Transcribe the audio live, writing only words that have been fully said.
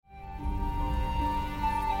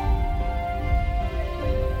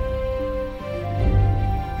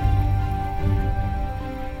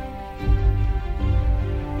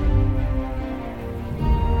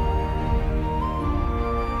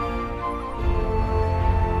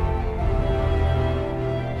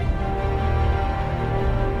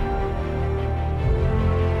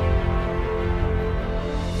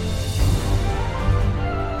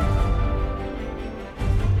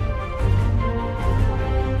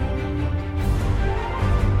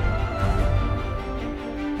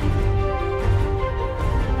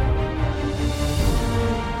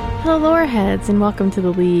Hello, loreheads, and welcome to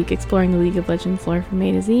the League, exploring the League of Legends lore from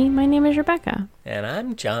A to Z. My name is Rebecca. And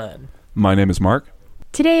I'm John. My name is Mark.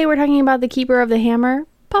 Today we're talking about the Keeper of the Hammer,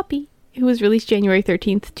 Poppy, who was released January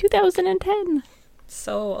 13th, 2010.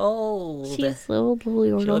 So old. She's old,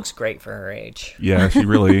 little She yordle. looks great for her age. Yeah, she's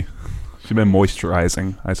been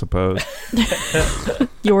moisturizing, I suppose.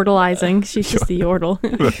 Yordelizing. She's just a yordle.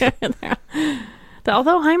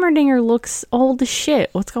 Although Heimerdinger looks old as shit.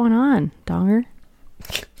 What's going on, Donger?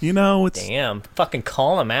 You know, it's Damn. Fucking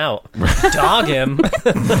call him out. Dog him.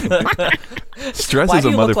 stress Why is do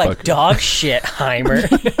a you look motherfucker. like dog shit, Heimer?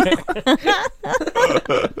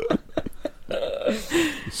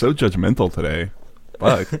 So judgmental today.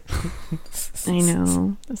 Fuck. I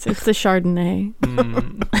know. It's the Chardonnay.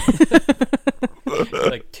 It's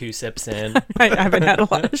like 2 sips in. I haven't had a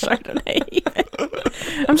lot of Chardonnay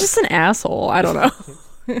even. I'm just an asshole. I don't know.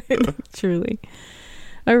 Truly.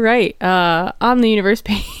 All right. On the universe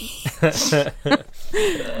page,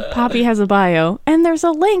 Poppy has a bio, and there's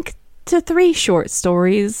a link to 3 short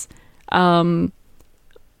stories. 2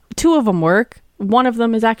 of them work. One of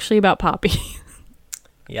them is actually about Poppy.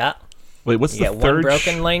 Yeah. Wait, what's You the get third? one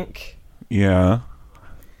broken link. Yeah.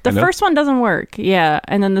 The I know. first one doesn't work, yeah,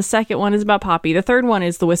 and then the second one is about Poppy. The third one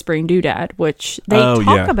is the Whispering Doodad, which they talk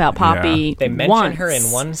yeah, about Poppy. They mention once. her in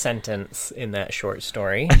one sentence in that short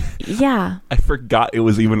story. Yeah, I forgot it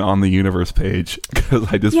was even on the universe page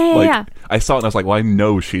because I just Yeah. I saw it and I was like, well, I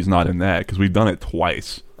know she's not in that because we've done it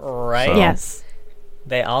twice. Right? So- yes,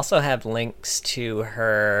 They also have links to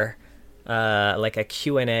her, like a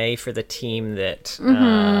Q&A for the team that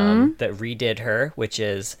that redid her, which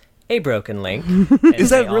is a broken link. And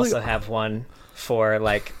Is that they really- also have one for,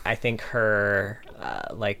 like, I think her, her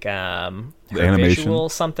animation? visual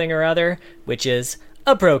something or other, which is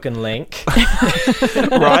a broken link.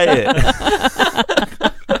 Riot.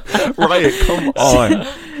 Riot, come on.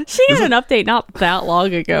 she had an update not that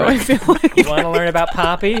long ago. I feel like. You want to learn about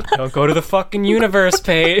Poppy? Don't go to the fucking universe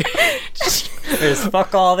page. There's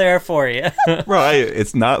fuck all there for you. Riot,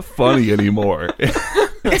 it's not funny anymore.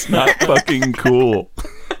 It's not fucking cool.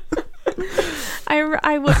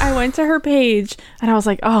 I went to her page and I was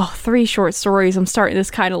like, oh, 3 short stories. I'm starting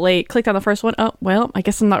this kind of late. Clicked on the first one. Oh, well, I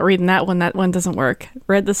guess I'm not reading that one. That one doesn't work.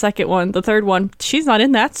 Read the second one. The third one, she's not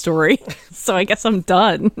in that story. So I guess I'm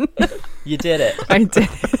done. You did it. I did.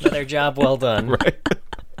 Another job well done. Right.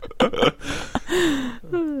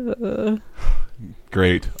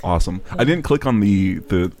 Great, awesome. I didn't click on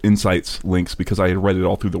the insights links because I had read it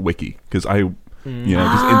all through the wiki because I, just incidentally,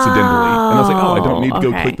 and I was like, oh, I don't need to go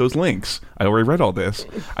okay. click those links. I already read all this.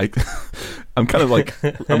 I'm kind of like,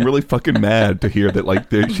 I'm really fucking mad to hear that like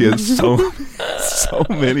she has so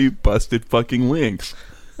many busted fucking links.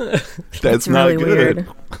 That's It's not really good. weird.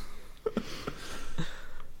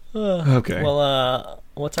 Okay. Well,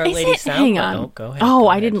 what's our Is lady it? sound? Hang on. Oh, go ahead. Oh, go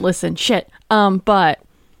I ahead. didn't listen. Shit. But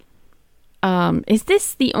is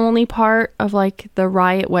this the only part of like the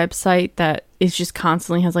Riot website that is just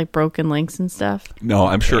constantly has like broken links and stuff? No,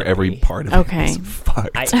 I'm sure every part of Okay. it is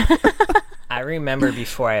fucked. I remember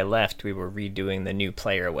before I left, we were redoing the new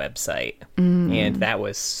player website, and that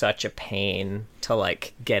was such a pain to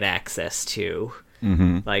like get access to,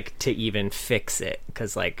 like to even fix it,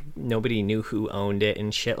 because like nobody knew who owned it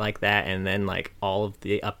and shit like that, and then like all of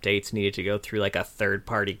the updates needed to go through like a third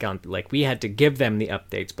party company. Like we had to give them the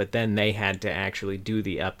updates, but then they had to actually do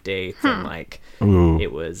the updates, and like Ooh.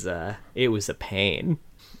 it was a pain.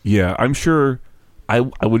 Yeah, I'm sure. I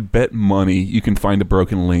would bet money you can find a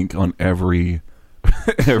broken link on every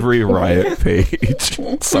Riot page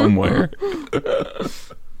somewhere,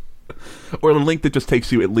 or a link that just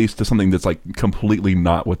takes you at least to something that's like completely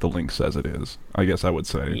not what the link says it is. I guess I would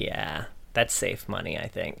say. Yeah, that's safe money, I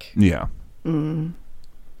think. Yeah. All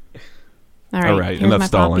right. All right, Here's enough my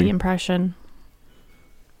stalling. Poppy impression.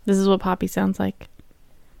 This is what Poppy sounds like.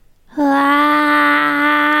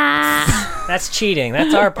 That's cheating.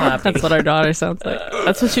 That's our Poppy. That's what our daughter sounds like.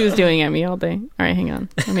 That's what she was doing at me all day. All right, hang on.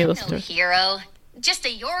 Let me listen to No it. hero, just a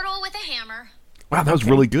yordle with a hammer. Wow, that was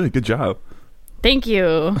really good. Good job. Thank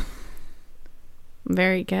you.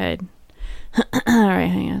 Very good. All right,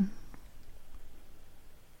 hang on.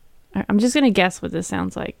 All right, I'm just going to guess what this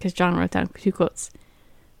sounds like because John wrote down 2 quotes.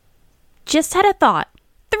 Just had a thought.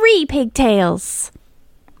 3 pigtails.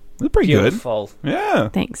 That's pretty Beautiful. good. Yeah.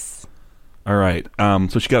 Thanks. All right.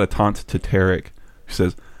 So she got a taunt to Tarek. She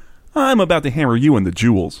says, "I'm about to hammer you in the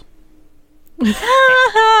jewels."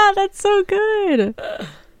 That's so good.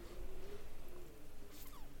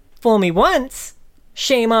 Fool me once,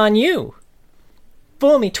 shame on you.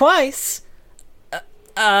 Fool me twice,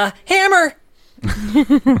 hammer.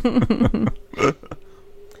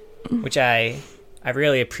 Which I I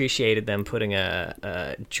really appreciated them putting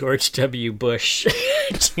a George W. Bush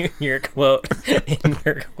Jr. quote in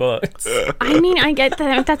their quotes. I mean, I get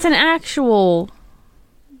that. That's an actual,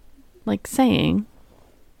 like, saying,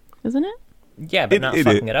 isn't it? Yeah, but not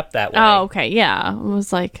fucking it up that way. Oh, okay. Yeah. It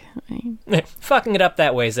was like... Fucking it up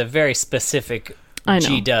that way is a very specific I know.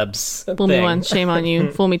 G-dubs Fool me thing. once, shame on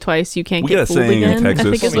you. Fool me twice, you can't We get got a fooled saying in again. I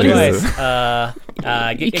think Texas, is what it yeah.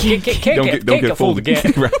 is. Can't get fooled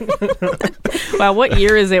again. Right. Wow, what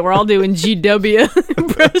year is it? We're all doing GW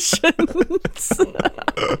impressions.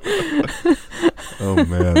 Oh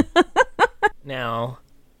man. Now,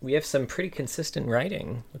 we have some pretty consistent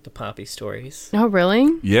writing with the Poppy stories. Oh,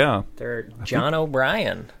 really? Yeah. They're John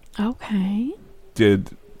O'Brien. Okay.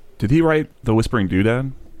 Did he write The Whispering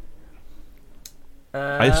Doodad?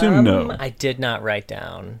 I assume no. I did not write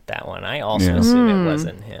down that one. I also assume it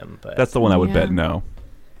wasn't him. But That's the one I would Yeah. bet no.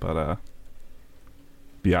 But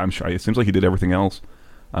yeah, I'm sure. It seems like he did everything else.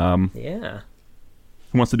 yeah.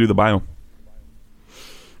 Who wants to do the bio?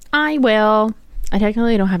 I will. I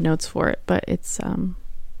technically don't have notes for it, but it's,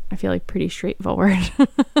 I feel like pretty straightforward.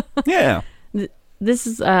 Yeah. This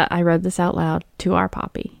is, I read this out loud to our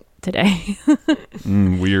Poppy today.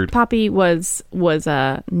 Weird. Poppy was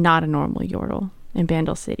not a normal Yordle in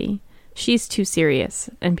Bandle City. She's too serious,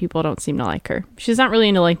 and people don't seem to like her. She's not really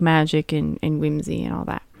into like magic and whimsy and all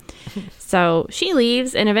that. So she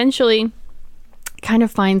leaves, and eventually, kind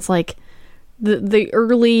of finds like the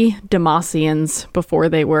early Demacians before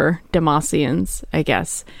they were Demacians, I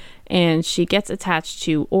guess. And she gets attached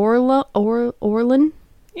to Orlan.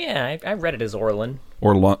 Yeah, I read it as Orlin.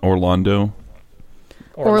 Orlando.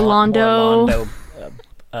 Orlando.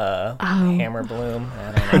 Hammer Bloom.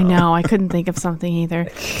 I don't know. I know. I couldn't think of something either.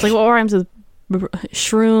 It's like, what rhymes with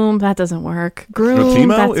shroom? That doesn't work. Groom?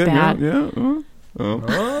 Timo? That's Yeah, bad. Yeah. Oh.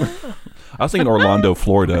 I was thinking Orlando,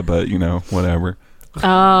 Florida, but whatever. Oh,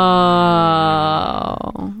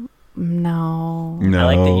 no. No.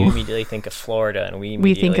 I like that you immediately think of Florida, and we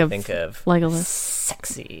immediately think of of Legolas.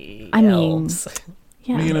 sexy I mean, elves.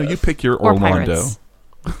 Yeah. You pick your Or Orlando. pirates.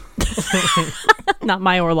 Not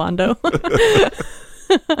my Orlando.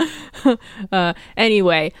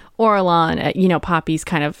 Anyway, Orlan, Poppy's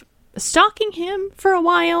kind of stalking him for a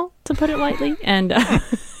while, to put it lightly, and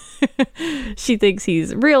she thinks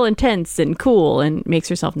he's real intense and cool and makes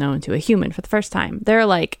herself known to a human for the first time. They're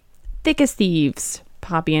like thick as thieves,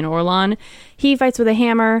 Poppy and Orlan. He fights with a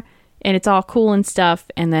hammer, and it's all cool and stuff,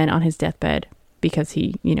 and then on his deathbed, because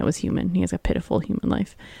he, is human, he has a pitiful human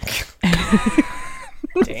life.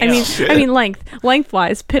 Damn. I mean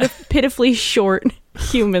lengthwise, pitifully short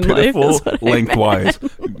human life. Pitiful Is what I lengthwise.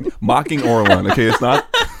 Mocking Orlan. Okay, it's not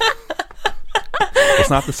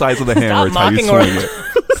the size of the hammer, it's how you swing it.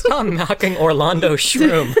 Stop mocking Orlando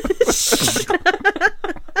Shroom.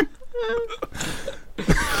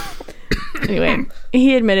 Anyway,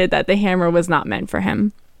 he admitted that the hammer was not meant for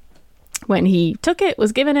him. When he took it,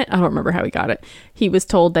 was given it, I don't remember how he got it. He was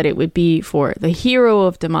told that it would be for the hero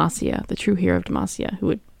of Demacia, the true hero of Demacia, who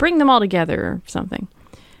would bring them all together or something.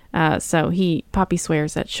 So Poppy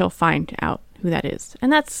swears that she'll find out who that is.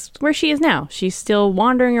 And that's where she is now. She's still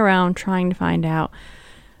wandering around trying to find out,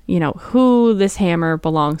 who this hammer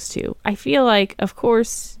belongs to. I feel like, of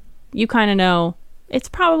course, you kind of know it's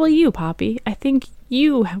probably you, Poppy. I think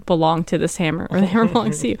you belong to this hammer, or the hammer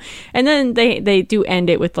belongs to you. And then they do end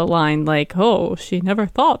it with the line like, oh, she never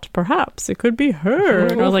thought perhaps it could be her.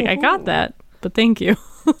 And I was like, I got that, but thank you.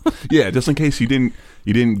 Yeah, just in case you didn't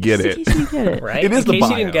get it. In case you get it. Right? It is In the case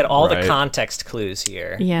you didn't bio, get all right? the context clues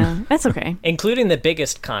here. Yeah, that's okay. Including the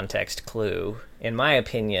biggest context clue, in my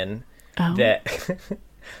opinion, Oh. that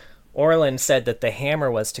Orlan said that the hammer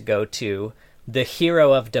was to go to the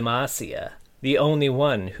hero of Demacia, the only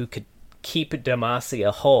one who could keep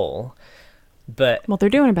Demacia whole. But Well, they're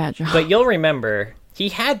doing a bad job. But you'll remember, he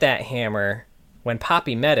had that hammer when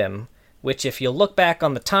Poppy met him, which, if you look back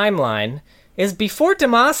on the timeline, is before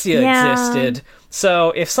Demacia Yeah. existed.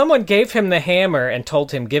 So if someone gave him the hammer and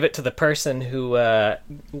told him, give it to the person who,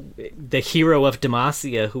 the hero of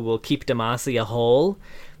Demacia, who will keep Demacia whole,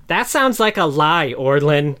 that sounds like a lie,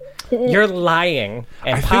 Orlan. You're lying.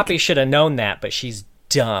 And I Poppy think- should have known that, but she's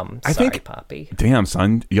dumb. I Sorry, think- Poppy. Damn,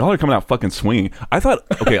 son, y'all are coming out fucking swinging. I thought,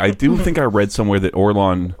 okay, I do think I read somewhere that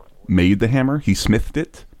Orlan made the hammer. He smithed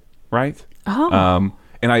it, right? Oh.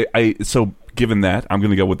 And so given that, I'm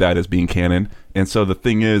going to go with that as being canon. And so the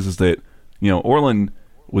thing is that, Orlan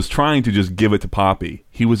was trying to just give it to Poppy.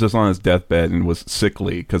 He was just on his deathbed and was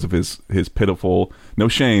sickly because of his pitiful, no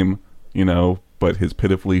shame, but his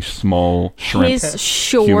pitifully small shrimp. His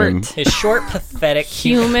short human. His short, pathetic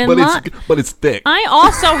human But life. it's thick. I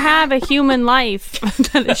also have a human life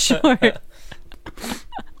that is short.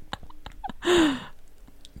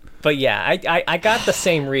 But yeah, I got the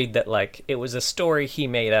same read that like it was a story he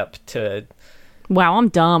made up to. Wow, I'm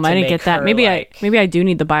dumb. I didn't get that. Maybe I do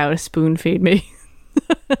need the bio to spoon feed me.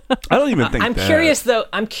 I don't even think I'm that. curious though.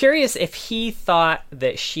 I'm curious if he thought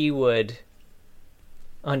that she would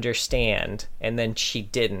understand, and then she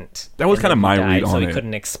didn't. That was and kind of then my he died, read so on he it.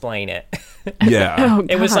 couldn't explain it. Yeah. Oh,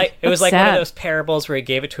 It was God, like one sad. of those parables where he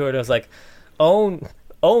gave it to her, and it was like,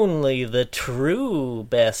 only the true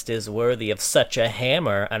best is worthy of such a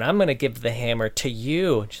hammer, and I'm gonna give the hammer to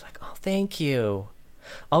you. And she's like, oh, thank you.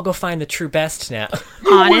 I'll go find the true best now.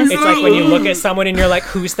 Honestly, It's like when you look at someone and you're like,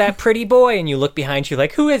 who's that pretty boy? And you look behind you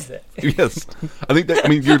like, who is it? Yes. I think that, I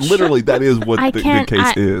mean, you're literally, that is what the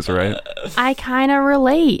case is, right? I kind of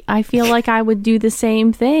relate. I feel like I would do the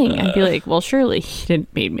same thing. I'd be like, well, surely he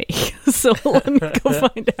didn't mean me. So let me go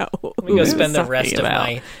find out. I'm going to spend the rest of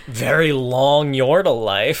my very long Yordle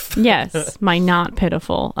life. Yes, my not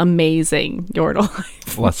pitiful, amazing Yordle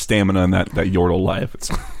life. Less stamina in that Yordle life.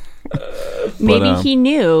 It's, Maybe he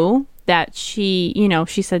knew that she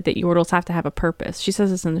said that Yordles have to have a purpose. She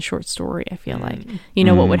says this in the short story, I feel like.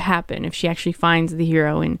 What would happen if she actually finds the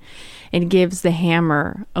hero and gives the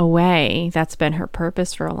hammer away? That's been her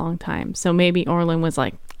purpose for a long time. So maybe Orlin was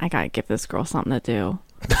like, I gotta give this girl something to do.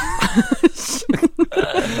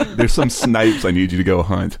 there's some snipes I need you to go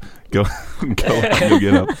hunt. Go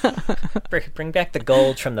get up. Bring back the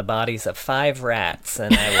gold from the bodies of 5 rats,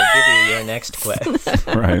 and I will give you your next quest.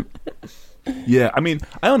 Right. Yeah, I mean,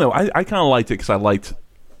 I don't know. I kind of liked it because I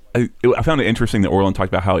found it interesting that Orlin talked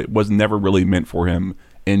about how it was never really meant for him,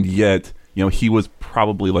 and yet, he was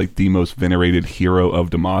probably like the most venerated hero of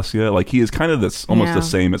Demacia. Like, he is kind of almost the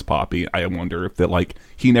same as Poppy. I wonder if that, like,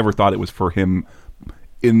 he never thought it was for him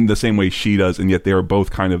in the same way she does, and yet they are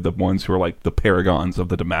both kind of the ones who are like the paragons of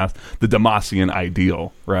the Demacian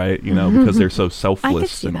ideal, right? Because they're so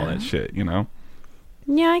selfless and all that shit,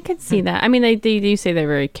 Yeah, I could see that. I mean, they do say they're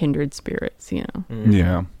very kindred spirits, Yeah. And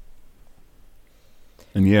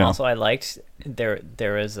yeah. Also, I liked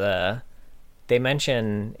there is they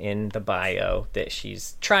mention in the bio that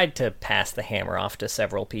she's tried to pass the hammer off to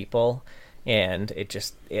several people, and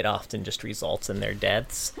it often just results in their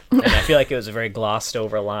deaths. And I feel like it was a very glossed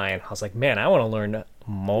over line. I was like, man, I want to learn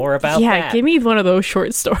more about that. Yeah, give me one of those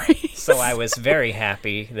short stories. So I was very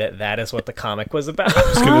happy that is what the comic was about. I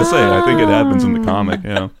was going to say, I think it happens in the comic,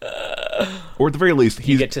 yeah. Or at the very least,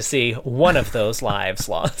 You get to see one of those lives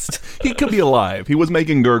lost. he could be alive. He was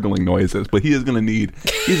making gurgling noises, but he's gonna need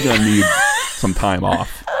some time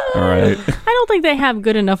off. All right. I don't think they have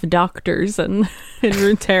good enough doctors in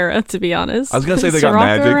Runeterra, to be honest. I was gonna say they got Soraka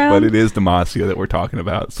magic, around? but it is Demacia that we're talking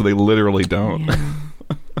about, so they literally don't. Yeah.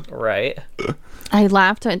 Right? I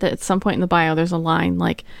laughed at some point in the bio. There's a line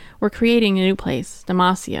like, "We're creating a new place,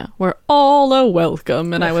 Demacia, where all are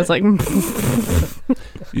welcome," and I was like,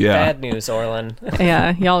 Yeah. Bad news, Orlin.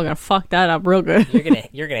 "Yeah, y'all are gonna fuck that up real good."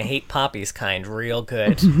 You're gonna hate Poppy's kind real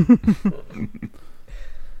good.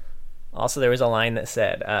 Also, there was a line that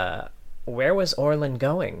said, "Where was Orlin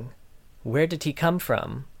going? Where did he come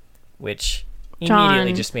from?" Which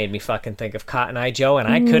immediately John. just made me fucking think of Cotton Eye Joe, and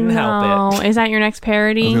I couldn't help it. Is that your next I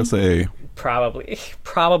parody? was gonna say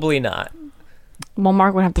Probably not. Well,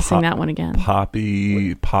 Mark would have to sing that one again.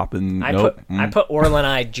 Poppin. I put Orlin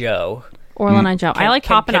Eye Joe. Orlin Eye Joe. I like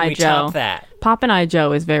Poppin' Can Eye we Joe. top that? Poppin' Eye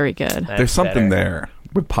Joe is very good. That's There's something better. there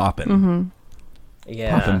with Poppin. Mm-hmm.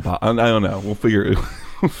 Yeah. I don't know. We'll figure it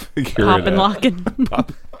Poppin' out. Lockin'.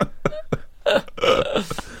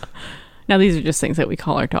 Now these are just things that we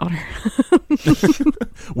call our daughter.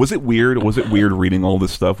 Was it weird? Was it weird reading all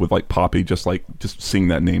this stuff with like Poppy just seeing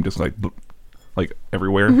that name just like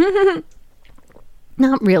everywhere?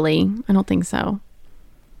 Not really. I don't think so.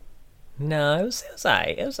 No, it was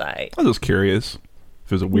aight. It was aight. I was just curious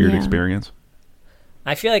if it was a weird Yeah. experience.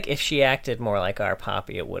 I feel like if she acted more like our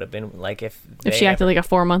Poppy, it would have been like if She acted like a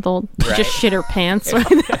 4-month-old, Right. just shit her pants right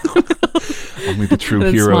now. Only the true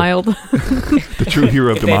And hero, smiled. the true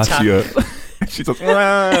hero of If they Demacia. She's like,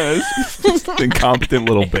 it's just an incompetent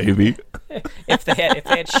little baby. if they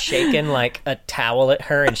had shaken like a towel at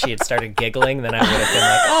her and she had started giggling, then I would have been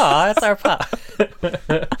like, "Oh, that's our Pop."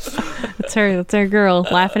 That's her girl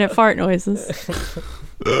laughing at fart noises,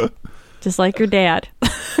 just like your dad.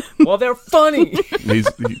 Well, they're funny.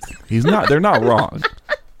 He's not. They're not wrong.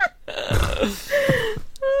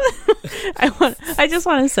 I just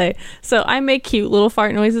want to say, so I make cute little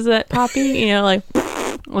fart noises at Poppy,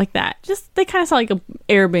 like that. Just they kind of sound like a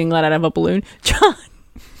air being let out of a balloon. John,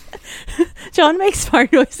 John makes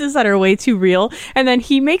fart noises that are way too real, and then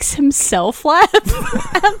he makes himself laugh.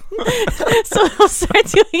 So he'll start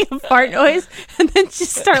doing a fart noise and then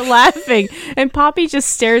just start laughing, and Poppy just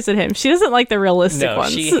stares at him. She doesn't like the realistic No,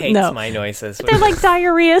 ones. she hates my noises. They're like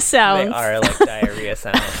diarrhea They sounds. are like diarrhea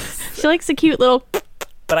sounds. She likes a cute little...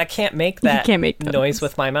 But I can't make that can't make those. noise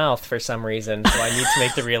with my mouth for some reason, so I need to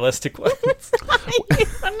make the realistic ones.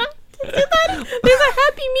 There's a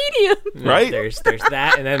happy medium. Right? There's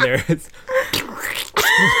that, and then there's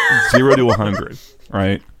 0 to 100,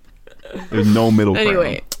 right? There's no middle ground.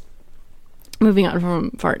 Anyway, moving on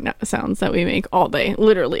from fart sounds that we make all day,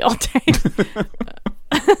 literally all day.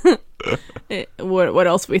 What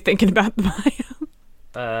else are we thinking about the bio?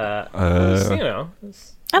 you know,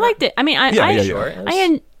 I liked it. I mean,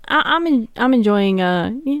 I'm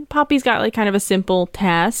enjoying. Poppy's got like kind of a simple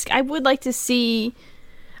task. I would like to see.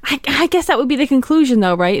 I guess that would be the conclusion,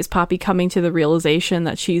 though, right? Is Poppy coming to the realization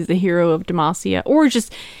that she's the hero of Demacia, or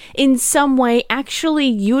just in some way actually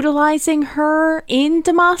utilizing her in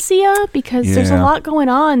Demacia? Because there's a Yeah. lot going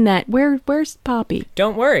on. Where's Poppy?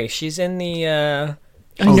 don't worry, she's in the.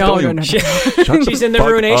 No. She's in the fuck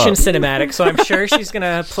Ruination up. cinematic, so I'm sure she's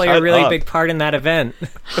gonna play a Shut really up. big part in that event.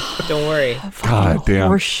 Don't worry. God damn.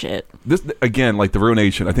 Horse shit. This again, like the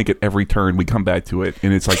Ruination, I think at every turn we come back to it,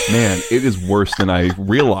 and it's like, man, it is worse than I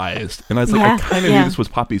realized. And I was like, Yeah, I kind of yeah. knew this was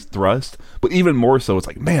Poppy's thrust, but even more so, it's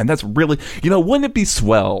like, man, that's really, wouldn't it be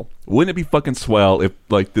swell? Wouldn't it be fucking swell if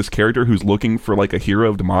like this character who's looking for like a hero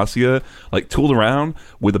of Demacia, like tooled around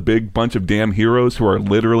with a big bunch of damn heroes who are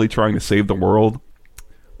literally trying to save the world?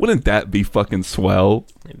 Wouldn't that be fucking swell?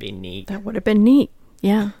 It'd be neat. That would have been neat.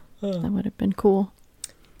 Yeah, that would have been cool.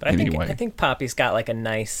 But Anyway. I think Poppy's got like a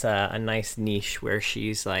nice niche where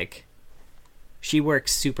she's like, she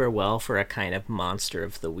works super well for a kind of monster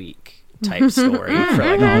of the week type story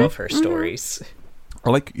for like all of her stories. I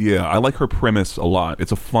like her premise a lot.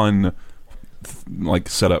 It's a fun like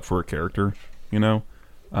setup for a character,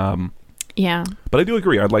 Yeah. But I do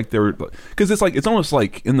agree. I'd like their, because it's almost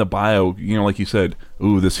like in the bio, like you said,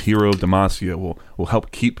 ooh, this hero of Demacia will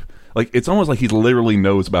help keep, like it's almost like he literally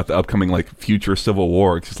knows about the upcoming like future civil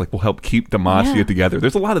war. It's just like, will help keep Demacia Yeah. together.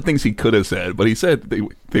 There's a lot of things he could have said, but he said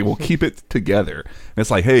they will keep it together. And it's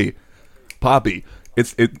like, hey, Poppy,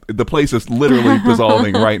 the place is literally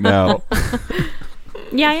dissolving right now.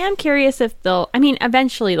 Yeah, I am curious if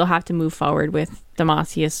eventually they'll have to move forward with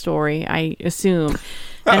Demacia's story, I assume.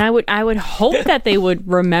 And I would hope that they would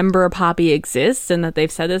remember Poppy exists and that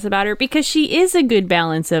they've said this about her, because she is a good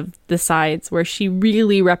balance of the sides where she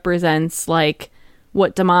really represents like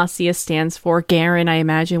what Demacia stands for. Garen, I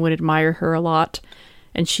imagine, would admire her a lot,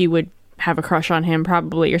 and she would have a crush on him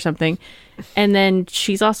probably or something. And then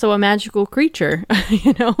she's also a magical creature,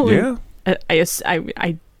 Yeah. as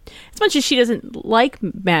much as she doesn't like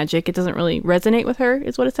magic, it doesn't really resonate with her,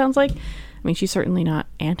 is what it sounds like. I mean, she's certainly not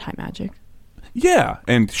anti-magic. Yeah,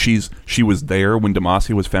 and she was there when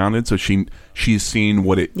Demacia was founded, so she's seen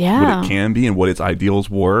what it can be and what its ideals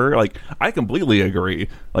were. Like, I completely agree.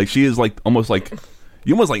 Like, she is like almost like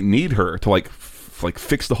you almost like need her to like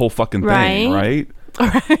fix the whole fucking thing, right? All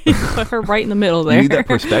right, put her right in the middle there. You need that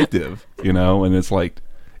perspective, and it's like,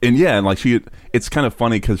 and like it's kind of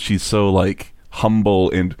funny because she's so like humble,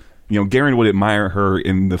 and Garen would admire her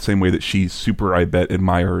in the same way that she super, I bet,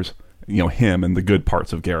 admires him and the good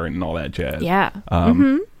parts of Garen and all that jazz. Yeah.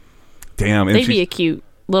 Damn, and They'd be a cute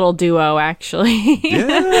little duo, actually.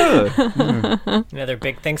 yeah. Another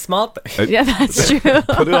big thing, small thing. Yeah, that's true.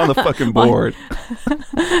 Put it on the fucking board.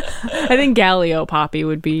 I think Galileo Poppy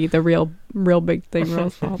would be the real big thing. Real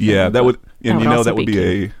small thing. Yeah, that would, and That would also that would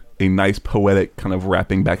be be a nice poetic kind of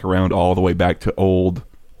wrapping back around all the way back to old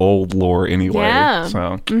lore anyway. Yeah.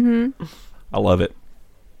 So I love it.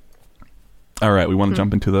 All right, we want to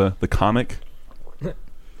jump into the comic.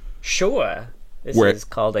 Sure. This Where- is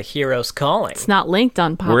called A Hero's Calling. It's not linked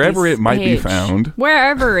on Poppy's Wherever it might be page. found.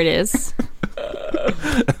 Wherever it is.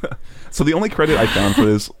 So the only credit I found for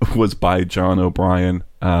this was by John O'Brien.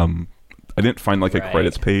 I didn't find like a Right.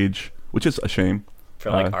 credits page, which is a shame. For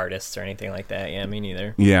like artists or anything like that. Yeah, me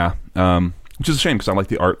neither. Yeah, which is a shame because I like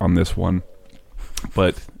the art on this one.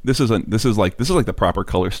 But this is like the proper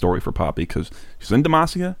color story for Poppy, because she's in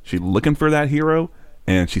Demacia, she's looking for that hero,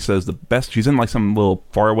 and she says the best. She's in like some little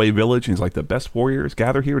faraway village, and he's like, the best warriors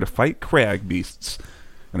gather here to fight crag beasts,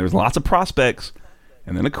 and there's lots of prospects.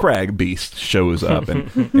 And then a crag beast shows up,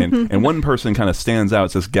 and one person kind of stands out.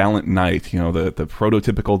 It's this gallant knight, the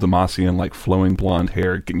prototypical Demacian, like flowing blonde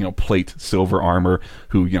hair, plate silver armor,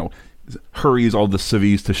 who hurries all the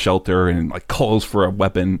civies to shelter and like calls for a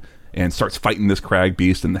weapon. and starts fighting this crag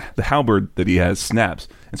beast, and the halberd that he has snaps,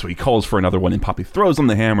 and so he calls for another one, and Poppy throws him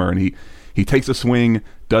the hammer, and he takes a swing,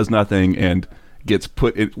 does nothing, and gets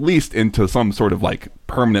put at least into some sort of like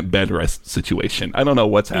permanent bed rest situation. I don't know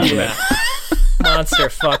what's happening. Yeah. Monster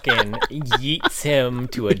fucking yeets him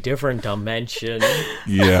to a different dimension.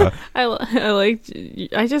 Yeah.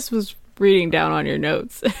 I just was reading down on your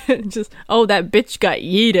notes. Just, oh, that bitch got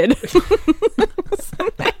yeeted.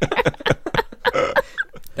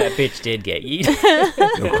 That bitch did get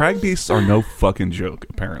yeeted. Crag beasts are no fucking joke,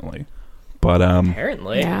 apparently. But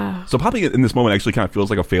Apparently. Yeah. so Poppy in this moment actually kind of feels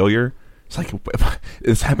like a failure. It's like,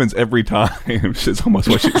 this happens every time. It's almost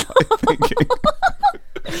what she's like thinking.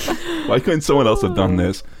 Why couldn't someone else have done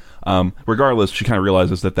this? Regardless, she kind of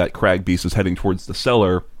realizes that crag beast is heading towards the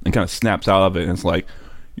cellar and kind of snaps out of it, and it's like,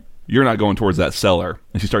 you're not going towards that cellar.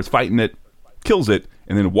 And she starts fighting it, kills it,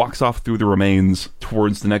 and then walks off through the remains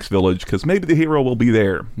towards the next village, because maybe the hero will be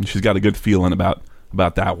there. And she's got a good feeling about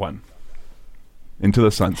that one. Into the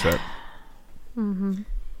sunset. Mm-hmm.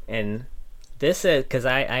 And this is because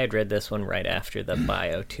I had read this one right after the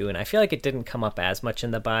bio too, and I feel like it didn't come up as much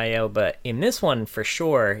in the bio, but in this one for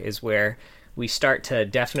sure is where we start to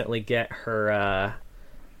definitely get her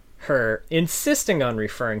insisting on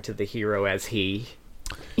referring to the hero as he.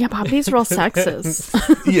 Yeah, Poppy's real sexist.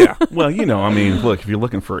 Yeah, well, I mean, look, if you're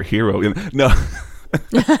looking for a hero, no.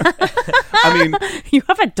 I mean, You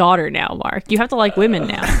have a daughter now, Mark. You have to like women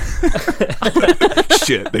now.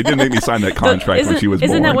 shit, they didn't make me sign that contract when she was born.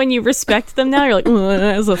 Isn't that when you respect them now? You're like,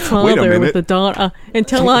 as a father minute. with a daughter.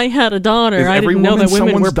 Until I had a daughter, Is I every didn't know woman that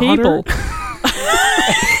women were someone's daughter? people.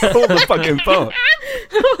 Hold the fucking phone.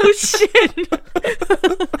 Oh, shit.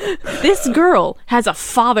 This girl has a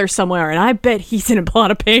father somewhere, and I bet he's in a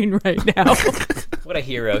lot of pain right now. What a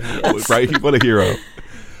hero he is. Right? What a hero.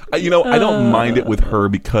 I don't mind it with her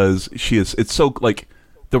because it's so, like,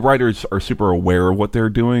 the writers are super aware of what they're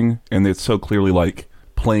doing, and it's so clearly, like,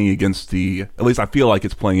 playing against at least I feel like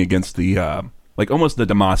it's playing against the, like, almost the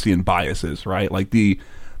Demacian biases, right? Like, the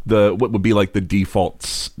what would be, like, the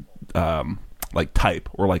defaults, like, type,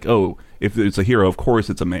 or, like, oh, if it's a hero, of course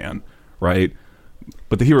it's a man, right?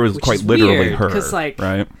 But the hero is Which quite is literally weird, her, 'cause, like,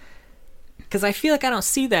 right? Because I feel like I don't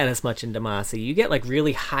see that as much in Demacia. You get like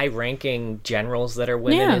really high-ranking generals that are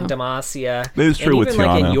women Yeah. in Demacia. It is true and with even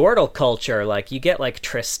like in Tiana. Yordle culture, like you get like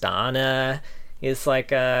Tristana is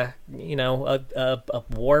like a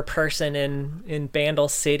war person in Bandle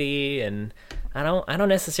City, and I don't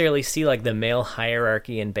necessarily see like the male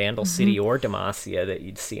hierarchy in Bandle City or Demacia that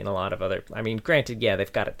you'd see in a lot of other. I mean, granted, yeah,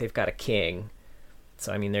 they've got a king,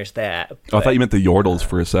 so I mean, there's that. Oh, I thought you meant the Yordles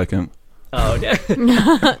for a second. Oh,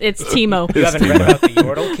 It's Timo. you haven't read about the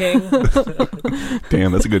Yordle King?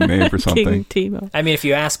 Damn, that's a good name for something. King Timo. I mean, if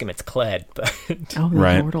you ask him, it's Kled, but Oh, the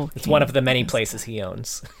Right. Yordle it's King. one of the many places he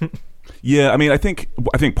owns. Yeah, I mean, I think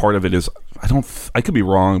part of it is I could be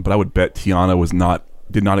wrong, but I would bet Tiana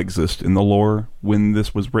did not exist in the lore when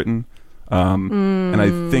this was written, and I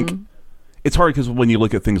think it's hard because when you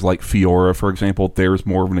look at things like Fiora, for example, there's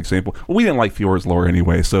more of an example. Well, we didn't like Fiora's lore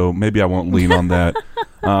anyway, so maybe I won't lean on that.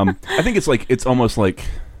 I think it's almost like,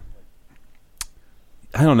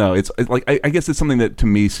 I don't know. It's like I guess it's something that to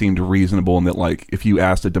me seemed reasonable, in that like if you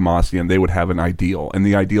asked a Demacian, they would have an ideal, and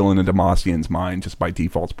the ideal in a Demacian's mind, just by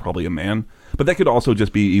default, is probably a man. But that could also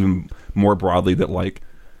just be even more broadly that like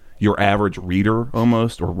your average reader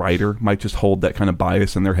almost or writer might just hold that kind of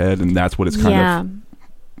bias in their head, and that's what it's kind of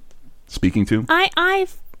speaking to.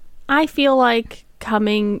 I feel like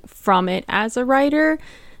coming from it as a writer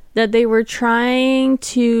that they were trying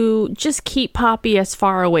to just keep Poppy as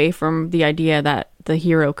far away from the idea that the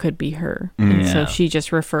hero could be her. And so Yeah. she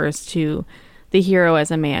just refers to the hero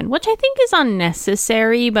as a man, which I think is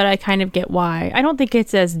unnecessary, but I kind of get why. I don't think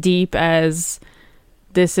it's as deep as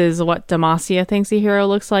this is what Demacia thinks the hero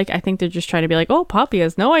looks like. I think they're just trying to be like, oh, Poppy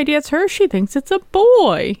has no idea it's her. She thinks it's a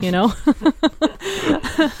boy, you know?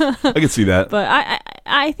 I can see that. But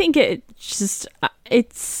I think it just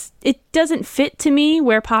it doesn't fit to me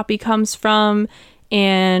where Poppy comes from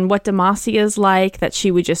and what Demacia is like, that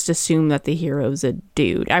she would just assume that the hero's a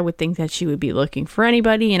dude. I would think that she would be looking for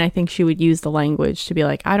anybody, and I think she would use the language to be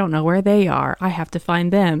like, I don't know where they are. I have to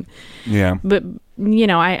find them. Yeah. But,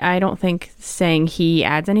 I don't think saying he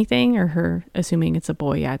adds anything, or her assuming it's a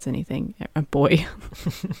boy adds anything. A boy.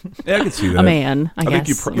 Yeah, I can see that. A man, I think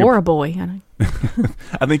guess. you're Or a boy. I don't.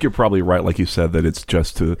 I think you're probably right, like you said, that it's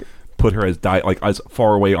just to put her as as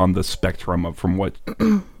far away on the spectrum from what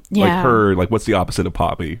Yeah. like her, like what's the opposite of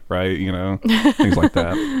Poppy, right? Things like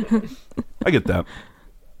that. I get that.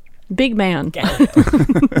 Big man.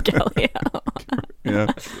 Galliel. Yeah.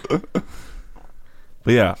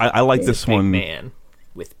 But yeah, I like He's this a big one. man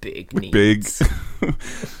with big big, needs.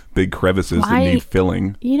 big crevices that Why- need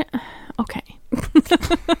filling. You know, okay.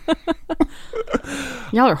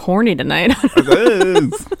 Y'all are horny tonight.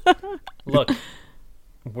 Look,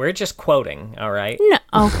 we're just quoting, all right? No,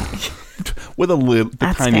 okay. With the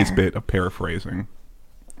That's tiniest fair. bit of paraphrasing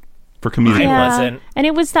for comedic. I Yeah. wasn't. And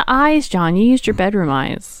it was the eyes, John. You used your bedroom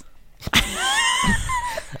eyes.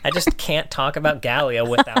 I just can't talk about Gallia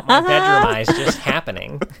without my bedroom eyes just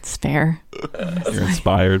happening. It's fair. You're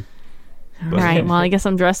inspired All right. Well, I guess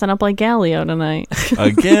I'm dressing up like Galileo tonight.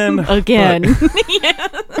 again. Again.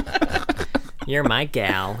 You're my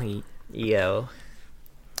gal, yo. All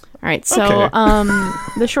right. So, Okay.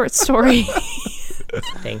 the short story.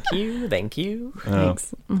 Thank you.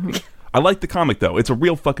 Thanks. I like the comic though. It's a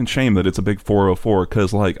real fucking shame that it's a big 404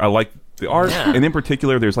 because like I like the art, Yeah. and in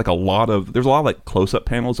particular, there's a lot of like close-up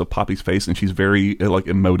panels of Poppy's face, and she's very like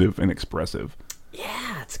emotive and expressive.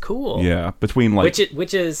 Yeah, it's cool. Yeah, between like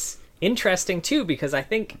Which is interesting too, because I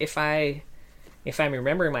think if I'm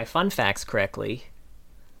remembering my fun facts correctly,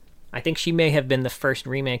 I think she may have been the first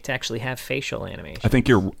remake to actually have facial animation. I bet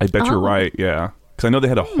you're right. Yeah, because I know they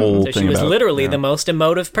had a whole So thing she was about literally yeah. the most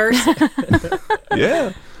emotive person.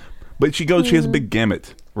 Yeah. But she has a big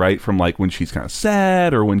gamut, right? From like when she's kind of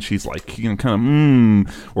sad, or when she's like, kind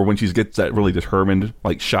of, or when she gets that really determined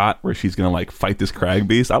like shot where she's gonna like fight this crag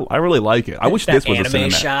beast. I really like it. I wish That this was a anime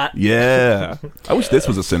cinematic shot. Yeah. I wish this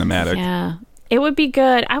was a cinematic. Yeah. It would be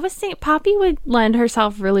good. I was thinking Poppy would lend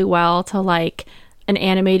herself really well to like an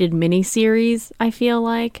animated miniseries, I feel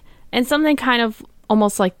like. And something kind of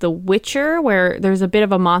almost like The Witcher, where there's a bit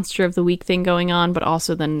of a monster of the week thing going on, but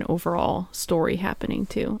also then an overall story happening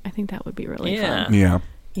too. I think that would be really fun. Yeah.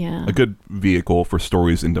 Yeah. A good vehicle for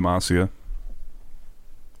stories in Demacia.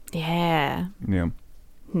 Yeah. Yeah.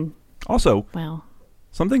 Also, Well.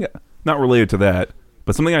 something not related to that,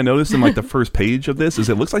 but something I noticed in like the first page of this is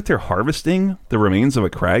it looks like they're harvesting the remains of a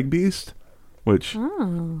crag beast, which I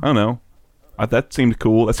don't know. That seemed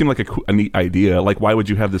cool. That seemed like a neat idea. Like, why would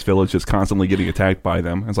you have this village just constantly getting attacked by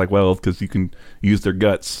them? It's like, well, because you can use their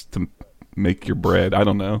guts to make your bread. I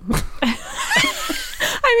don't know.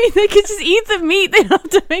 I mean, they could just eat the meat. They don't have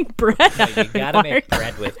to make bread. out You of gotta it, make Mark.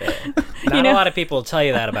 bread with it. Not know- a lot of people will tell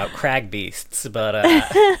you that about crag beasts, but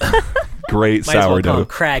Great might as well call sourdough. them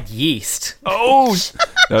crag yeast. Oh,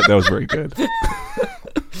 that was very good.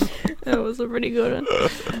 That was a pretty good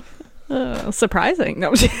one. Surprising. No,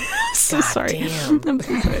 I'm so sorry. Damn. I'm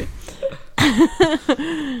so sorry.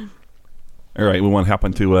 All right, we want to hop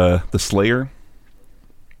into the Slayer.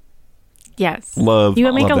 Yes. Love. You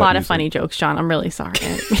make love a that lot of music. funny jokes, John. I'm really sorry.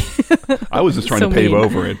 I was just trying So to pave mean.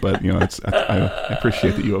 over it, but you know, I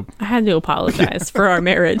appreciate that you. I had to apologize for our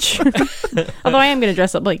marriage. Although I am going to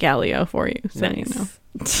dress up like Galileo for you. So, Nice.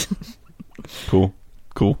 you know. Cool.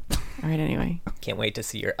 All right, anyway. Can't wait to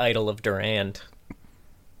see your idol of Durand.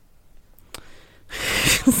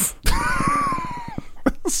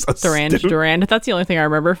 So Durand, stupid. Durand. That's the only thing I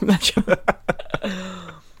remember from that show.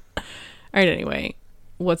 All right, anyway.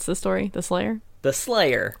 What's the story? The Slayer? The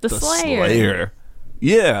Slayer. The Slayer. Slayer.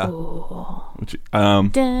 Yeah. Which,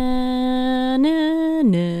 Da-na-na.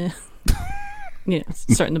 You know,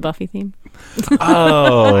 starting the Buffy theme.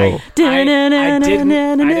 oh. I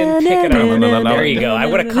didn't pick it up. There you go. I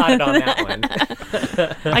would have caught it on that one.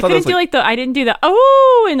 I couldn't do like the. I didn't do the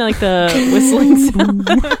oh and like the whistling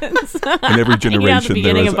sounds. In every You know how the generation,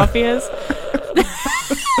 there beginning was. of Buffy is.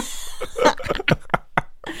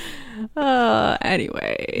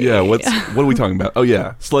 Anyway. Yeah. What are we talking about? Oh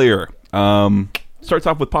yeah, Slayer. Starts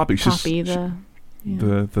off with Poppy. She's Poppy, the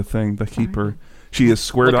the thing, the keeper. She is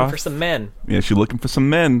squared Looking off. for some men. Yeah, she's looking for some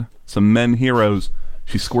men heroes.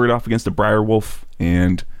 She's squared off against a Briar Wolf,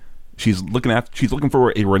 and she's looking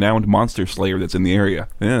for a renowned monster slayer that's in the area.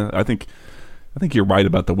 Yeah, I think you're right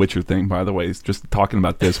about the Witcher thing. By the way, it's just talking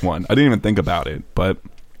about this one. I didn't even think about it, but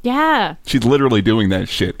yeah. she's literally doing that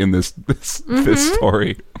shit in this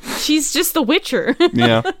story. She's just the Witcher.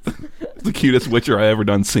 Yeah, the cutest Witcher I ever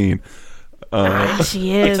done seen.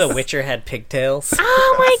 She is. If the Witcher had pigtails.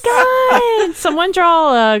 Oh my god! Someone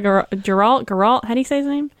draw Geralt. How do you say his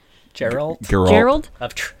name? Geralt. Gerald.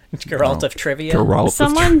 Of Geralt of Trivia.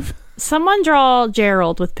 Geralt. Someone draw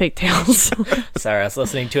Gerald with pigtails. Sorry, I was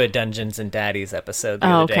listening to a Dungeons and Daddies episode the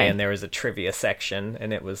Oh, other okay. day, and there was a trivia section,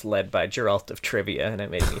 and it was led by Geralt of Trivia, and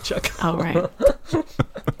it made me chuckle. Oh right.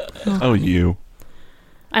 Oh, you.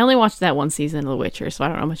 I only watched that one season of The Witcher, so I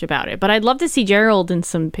don't know much about it. But I'd love to see Gerald in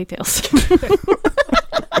some pigtails.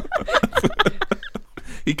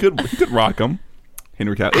 He could rock them.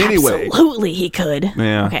 Henry Cavill. Anyway. Absolutely he could.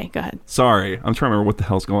 Yeah. Okay, go ahead. Sorry, I'm trying to remember what the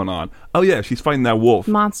hell's going on. Oh yeah, she's fighting that wolf.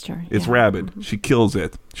 Monster. It's yeah. rabid. She kills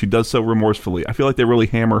it. She does so remorsefully. I feel like they really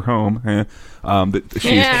hammer home that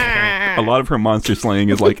she's a lot of her monster slaying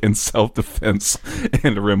is like in self-defense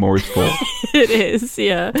and remorseful. It is,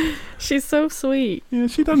 yeah. She's so sweet. Yeah,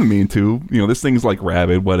 she doesn't mean to. This thing's like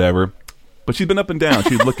rabid, whatever. But she's been up and down.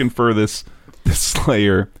 She's looking for this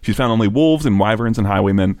slayer. She's found only wolves and wyverns and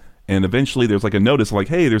highwaymen. And eventually there's like a notice like,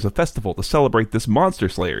 hey, there's a festival to celebrate this monster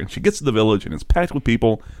slayer. And she gets to the village and it's packed with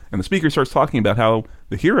people. And the speaker starts talking about how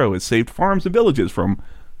the hero has saved farms and villages from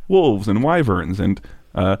wolves and wyverns and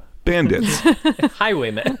bandits.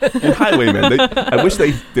 Highwaymen. And highwaymen. I wish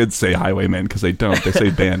they did say highwaymen because they don't. They say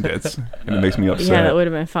bandits. And it makes me upset. Yeah, that would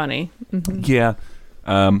have been funny. Yeah.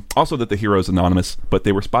 Also that the hero's anonymous, but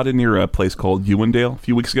they were spotted near a place called Ewendale a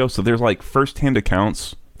few weeks ago. So there's like first-hand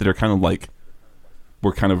accounts that are kind of like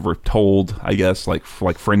we're told, I guess, like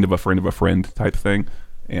friend of a friend of a friend type thing.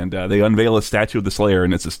 And they unveil a statue of the Slayer,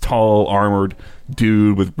 and it's this tall, armored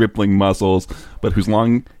dude with rippling muscles, but whose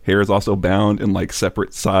long hair is also bound in like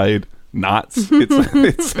separate side knots.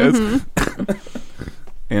 It says,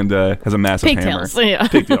 and has a massive Pigtails, hammer. yeah.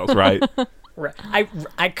 Pigtails, right? Right.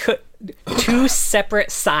 I could 2 separate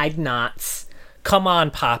side knots. Come on,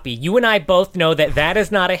 Poppy. You and I both know that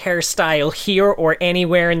is not a hairstyle here or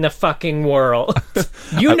anywhere in the fucking world.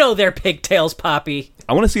 You know they're pigtails, Poppy.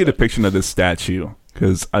 I want to see a depiction of this statue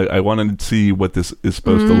because I want to see what this is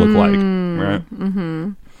supposed to look like, right?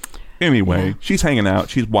 Mm-hmm. Anyway, she's hanging out.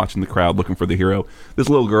 She's watching the crowd looking for the hero. This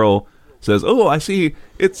little girl says, "Oh, I see.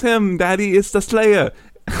 It's him, Daddy. It's the Slayer."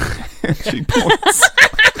 She points.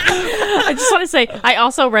 I just want to say, I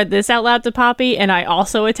also read this out loud to Poppy, and I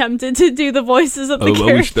also attempted to do the voices of the characters.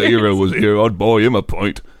 I wish the hero was here. I'd buy him a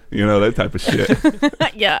pint. That type of shit.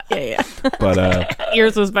 yeah. But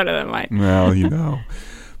yours was better than mine. Well,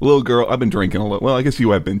 little girl. I've been drinking a little. Well, I guess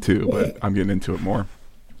you have been too, but I'm getting into it more.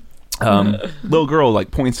 Little girl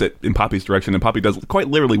like points it in Poppy's direction, and Poppy does quite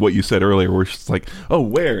literally what you said earlier, where she's like, "Oh,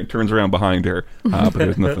 where?" and turns around behind her, but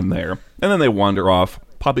there's nothing there. And then they wander off.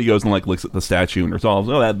 Poppy goes and like looks at the statue and resolves,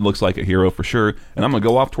 "Oh, that looks like a hero for sure," and I'm gonna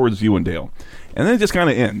go off towards Ewendale. And then it just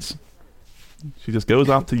kind of ends. She just goes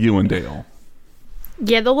off to Ewendale.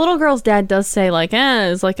 Yeah, the little girl's dad does say like,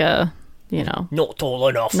 it's like a, not tall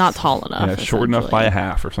enough. Not tall enough. Yeah, short enough by a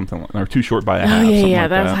half or something, or too short by a half. Oh yeah, something yeah. like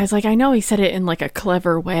That's that. I was like, I know he said it in like a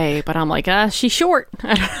clever way, but I'm like, she's short.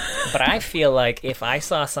 But I feel like if I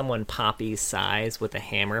saw someone Poppy's size with a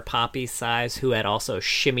hammer Poppy's size who had also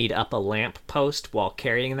shimmied up a lamp post while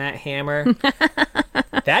carrying that hammer,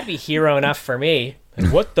 that'd be hero enough for me.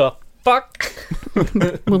 Like, what the fuck?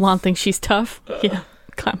 Mulan thinks she's tough. Yeah,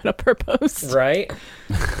 climbing up her post. Right?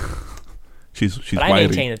 She's But I wiry.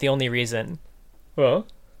 maintain that the only reason... Well...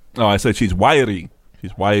 Oh, I said she's wiry.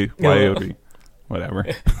 She's wiry. Whatever.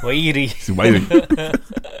 Wiry. She's wiry. The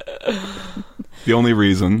only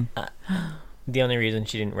reason... The only reason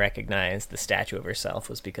she didn't recognize the statue of herself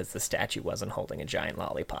was because the statue wasn't holding a giant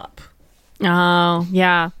lollipop. Oh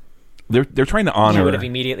yeah. They're trying to She honor... would have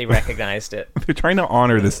immediately recognized it. They're trying to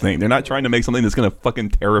honor this thing. They're not trying to make something that's going to fucking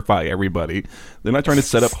terrify everybody. They're not trying to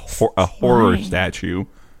set up a horror Right. statue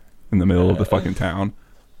in the middle of the fucking town.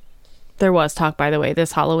 There was talk, by the way,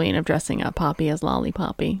 this Halloween of dressing up Poppy as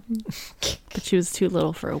Lollipoppy, but she was too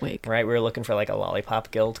little for a wig. Right? We were looking for like a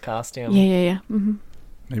Lollipop Guild costume. Yeah. Mm-hmm.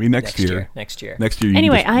 Maybe next year. Next year. Next year. You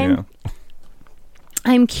Anyway, can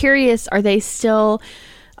I'm curious. Are they still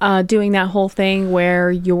doing that whole thing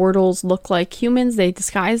where Yordles look like humans? They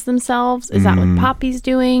disguise themselves. Is that what Poppy's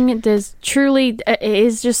doing? Does truly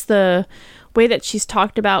is just the way that she's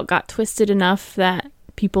talked about got twisted enough that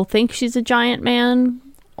people think she's a giant man?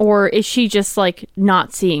 Or is she just like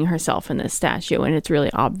not seeing herself in this statue and it's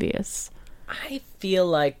really obvious? I feel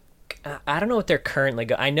like I don't know what they're currently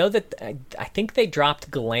I know that I think they dropped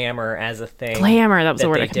glamour as a thing. Glamour, that was the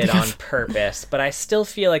word they I could did think on of. purpose, but I still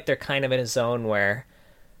feel like they're kind of in a zone where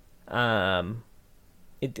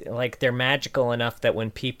like they're magical enough that when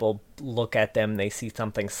people look at them they see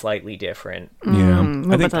something slightly different. Yeah.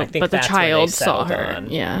 Well, I think, I think but the that's where they child saw settled her. on.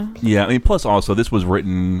 Yeah. yeah, I mean, plus also, this was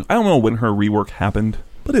written, I don't know when her rework happened,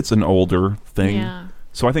 but it's an older thing. Yeah.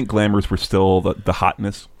 So I think glamours were still the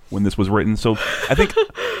hotness when this was written. So I think...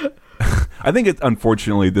 I think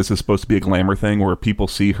unfortunately this is supposed to be a glamour thing where people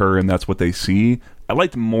see her and that's what they see. I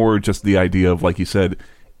liked more just the idea of, like you said,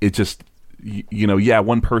 it just,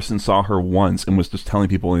 one person saw her once and was just telling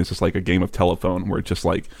people, and it's just like a game of telephone where it's just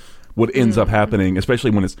like what ends up happening, especially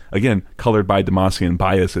when it's, again, colored by Demacian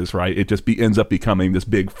biases, right? It just ends up becoming this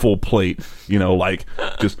big full plate, like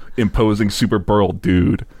just imposing super burled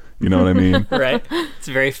dude, You know what I mean? Right? It's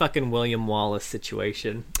a very fucking William Wallace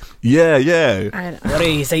situation. Yeah, yeah. What,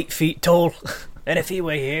 he's 8 feet tall, and if he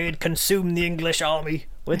were here, he'd consume the English army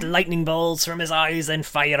with lightning bolts from his eyes and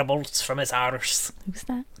fire bolts from his arse. Who's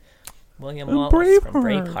that? William Wallace from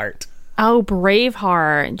Braveheart. Braveheart. Oh,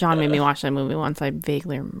 Braveheart. John made me watch that movie once. I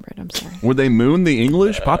vaguely remember it. I'm sorry. Would they moon the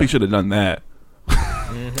English? Poppy should have done that.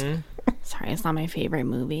 Sorry, it's not my favorite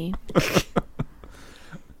movie.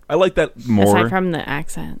 I like that more. Aside from the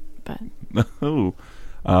accent, but Oh.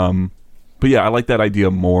 But yeah, I like that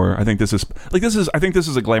idea more. I think this is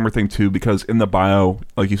a glamour thing too, because in the bio,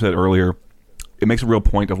 like you said earlier, it makes a real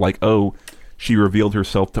point of like, oh, she revealed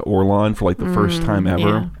herself to Orlan for like the first time ever.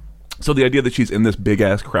 yeah. So the idea that she's in this big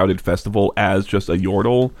ass crowded festival as just a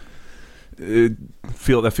yordle,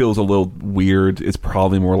 that feels a little weird. It's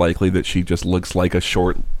probably more likely that she just looks like a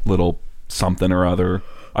short little something or other.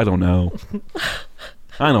 I don't know.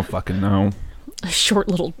 I don't fucking know. a short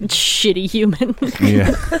little shitty human.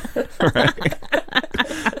 Yeah.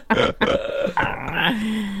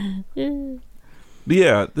 But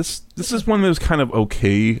yeah, this is one that was kind of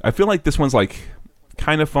okay. I feel like this one's like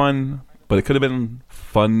kind of fun, but it could have been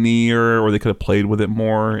funnier, or they could have played with it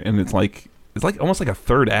more. And it's like almost like a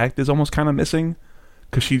third act is almost kind of missing,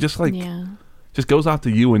 because she just like just goes off to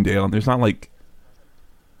Ewendale, and there's not like,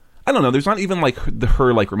 I don't know, there's not even like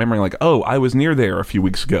her like remembering like, oh, I was near there a few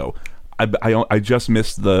weeks ago. I just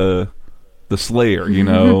missed the Slayer, you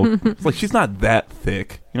know. It's like she's not that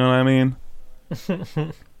thick, you know what I mean?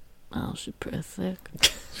 Oh, she's pretty thick.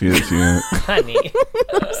 She is, yeah. Honey.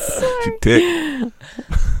 She thick.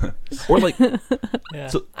 Or like, Yeah.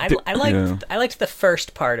 so, I liked the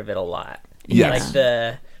first part of it a lot. Yes.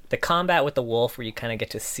 Like the combat with the wolf, where you kind of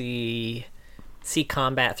get to see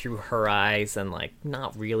combat through her eyes, and like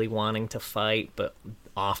not really wanting to fight, but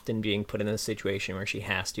often being put in a situation where she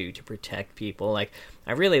has to protect people. Like,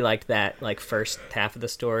 I really liked that like first half of the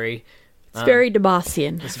story. It's very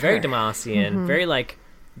Demacian. It's very Demacian, very like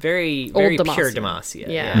very Old pure Demacian.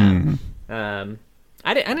 Demacia. Yeah.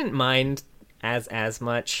 I didn't mind as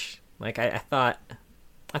much. Like I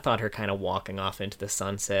thought her kind of walking off into the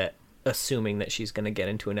sunset, assuming that she's going to get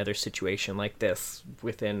into another situation like this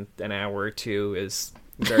within an hour or two, is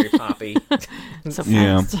very Poppy. So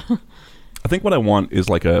Yeah. fast. I think what I want is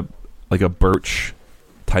like a Birch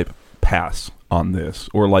type pass on this,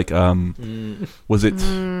 or like was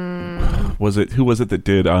it who was it that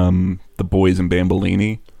did The Boys and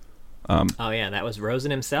Bambolini? Oh yeah, that was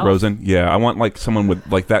Rosen himself. Rosen, yeah. I want like someone with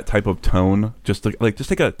like that type of tone, just to like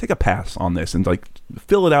take a pass on this and like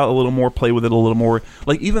fill it out a little more, play with it a little more.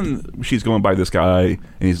 Like, even she's going by this guy and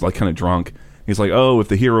he's like kind of drunk. He's like, oh, if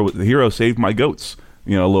the hero saved my goats,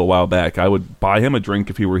 you know, a little while back, I would buy him a drink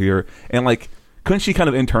if he were here. And like, couldn't she kind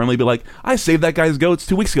of internally be like, I saved that guy's goats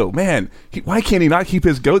 2 weeks ago. Man, why can't he not keep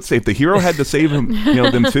his goats safe? The hero had to save him, you know,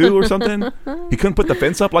 them too, or something. He couldn't put the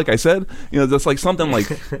fence up, like I said. You know, just like something like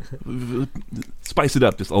spice it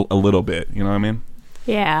up just a little bit. You know what I mean?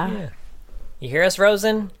 Yeah. You hear us,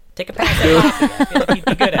 Rosen? Take a pass at Poppy. I feel like you'd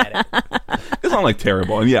be good at it. It's not like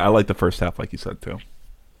terrible. And yeah, I like the first half, like you said too.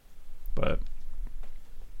 But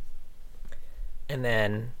And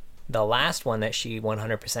then the last one that she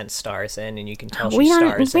 100% stars in, and you can tell We she don't-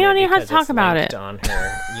 stars we in don't it even have to because talk it's about linked it. on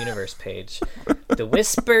her universe page. The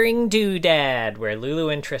Whispering Doodad, where Lulu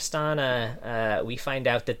and Tristana, we find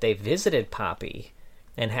out that they visited Poppy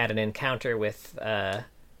and had an encounter with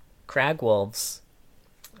Cragwolves,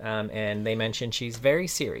 and they mention she's very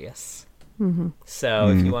serious. Mm-hmm. So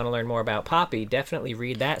if you want to learn more about Poppy, definitely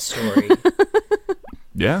read that story.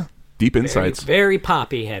 yeah, deep insights. Very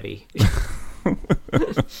Poppy heavy.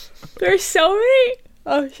 There's so many.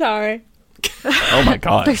 Oh, sorry. Oh my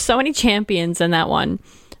god. There's so many champions in that one.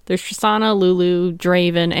 There's Tristana, Lulu,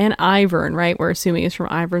 Draven, and Ivern, right? We're assuming it's from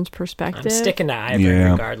Ivern's perspective. I'm sticking to Ivern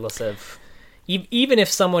Yeah. regardless of... Even if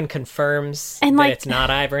someone confirms And, that like- it's not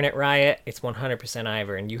Ivern at Riot, it's 100%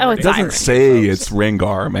 Ivern. You Oh, heard it's It it doesn't Ivern. say it's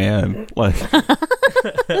Rengar, man. Like,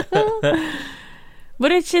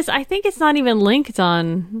 But it's just, I think it's not even linked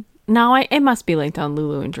on... No, it must be linked on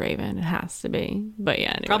Lulu and Draven. It has to be. But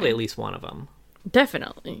yeah, anyway. Probably at least one of them.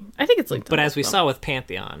 Definitely. I think it's linked But on as we both of saw with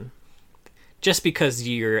Pantheon, just because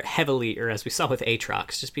you're heavily... Or as we saw with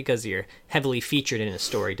Aatrox, just because you're heavily featured in a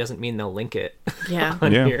story doesn't mean they'll link it them. Yeah.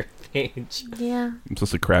 on Yeah. your page. Yeah. it's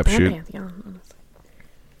just a And crapshoot. Pantheon,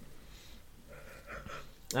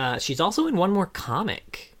 honestly. She's also in one more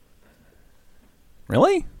comic.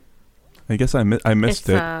 Really? I guess I missed It's,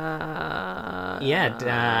 it. I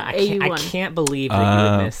can't believe that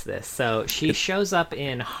you would miss this. So she shows up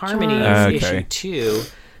in Harmony Okay. issue 2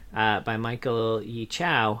 by Michael E.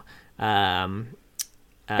 Chow.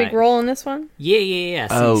 Big role in this one? Yeah.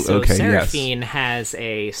 Oh, So okay, yes. Seraphine has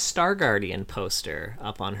a Star Guardian poster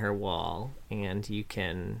up on her wall, and you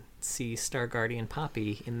can see Star Guardian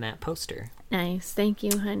Poppy in that poster. Nice. Thank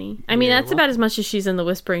you, honey. I mean, You're that's about as much as she's in the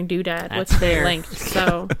Whispering Doodad. That's What's fair. linked?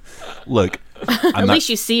 So Look, at least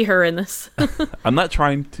you see her in this. I'm not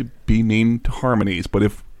trying to be mean to Harmonies, but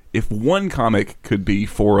if one comic could be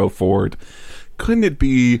 404'd, couldn't it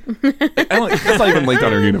be? It's not even linked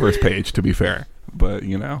on her universe page, to be fair. But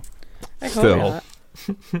still,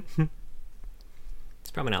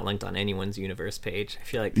 It's probably not linked on anyone's universe page. I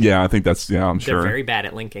feel like yeah, I think that's I'm they're sure. very bad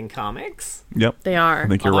at linking comics. Yep, They are. I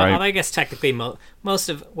think you're Although right. I guess technically most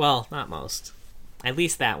of, well, not most. At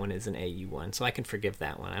least that one is an AU one, so I can forgive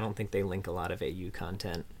that one. I don't think they link a lot of AU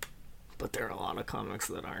content. But there are a lot of comics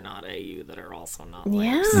that are not AU that are also not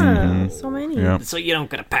Yeah, linked. so many. Yeah. So you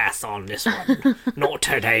don't get a pass on this one. Not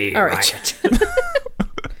today, All right. right?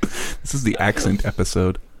 This is the accent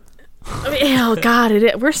episode. Oh God,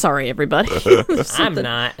 we're sorry, everybody. I'm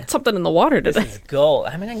not. Something in the water This today. is gold.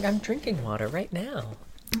 I mean, I'm drinking water right now.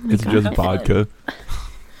 It's just vodka.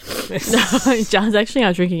 John's actually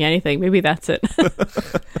not drinking anything. Maybe that's it.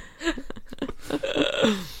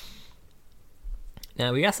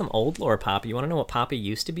 Now, we got some old lore Poppy. You want to know what Poppy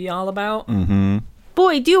used to be all about?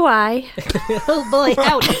 Boy, do I. Oh, boy,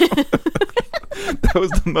 howdy. That was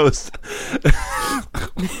the most.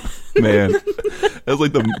 Man, that was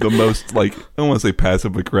like the most like I don't want to say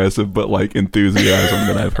passive aggressive, but like enthusiasm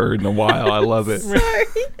that I've heard in a while. I love it.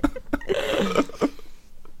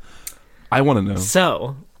 I want to know.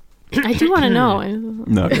 So, I do want to know.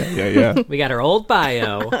 No, yeah. we got her old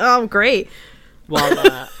bio. Oh, great.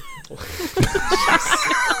 Well,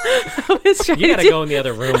 I was trying you gotta to go in the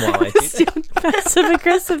other room while I do that. passive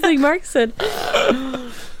aggressive thing Mark said.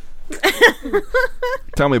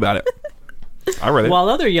 Tell me about it. I read it. While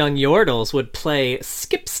other young Yordles would play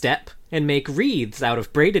skip step and make wreaths out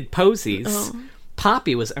of braided posies,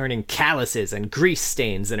 Poppy was earning calluses and grease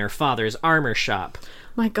stains in her father's armor shop.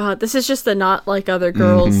 My God, this is just the not like other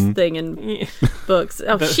girls thing in books.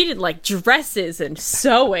 Oh, she did like dresses and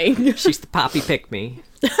sewing. She's the Poppy pick-me.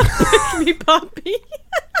 Me, Poppy.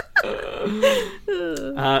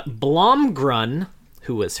 Blomgrun,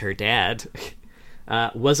 who was her dad,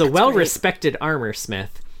 was a well-respected armor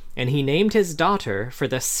smith, and he named his daughter for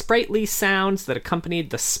the sprightly sounds that accompanied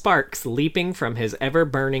the sparks leaping from his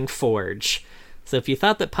ever-burning forge. So if you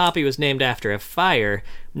thought that Poppy was named after a fire,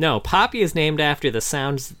 no, Poppy is named after the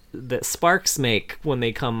sounds that sparks make when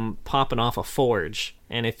they come popping off a forge.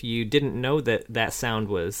 And if you didn't know that that sound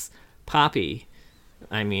was Poppy,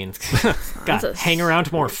 I mean, God, a hang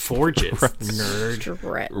around more forges, nerd.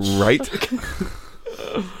 Right?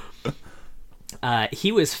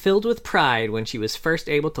 He was filled with pride when she was first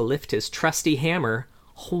able to lift his trusty hammer,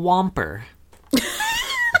 Whomper.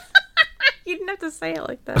 You didn't have to say it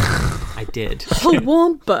like that. I did.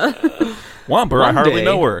 Wampa. Whomper, I One hardly day-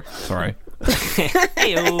 know her. Sorry.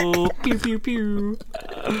 Heyo, pew pew pew.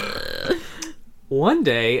 One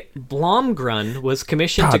day, Blomgrun was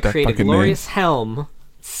commissioned God, to that create a fucking glorious helm.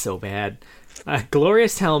 So bad. A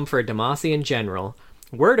glorious helm for a Demacian general.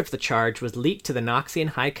 Word of the charge was leaked to the Noxian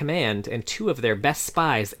High Command, and two of their best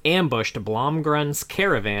spies ambushed Blomgrun's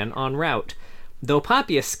caravan en route. Though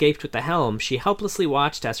Poppy escaped with the helm, she helplessly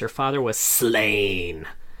watched as her father was slain.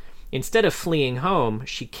 Instead of fleeing home,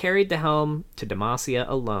 she carried the helm to Demacia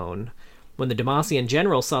alone. When the Demacian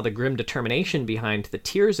general saw the grim determination behind the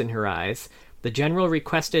tears in her eyes, the general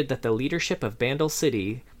requested that the leadership of Bandle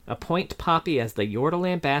City appoint Poppy as the Yordle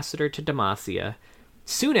ambassador to Demacia.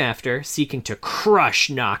 Soon after, seeking to crush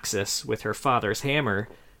Noxus with her father's hammer,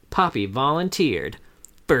 Poppy volunteered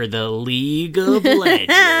for the League of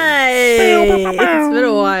Legends. Hey, it's been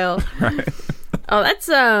a while. Oh, that's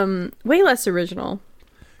way less original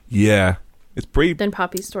Yeah, it's pretty. than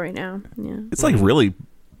Poppy's story now. Yeah. It's like really.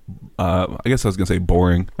 I guess I was gonna say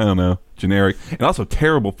boring. I don't know, generic, and also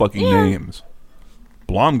terrible fucking names.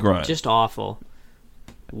 Blomgrun, Just awful.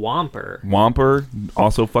 Whomper. Whomper,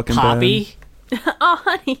 also fucking Poppy. Oh,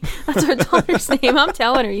 honey, that's her daughter's name. I'm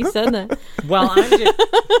telling her you said that. Well,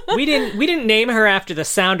 we didn't name her after the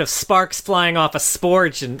sound of sparks flying off a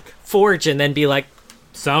forge and then be like,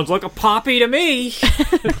 sounds like a Poppy to me.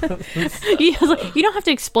 You don't have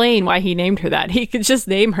to explain why he named her that. He could just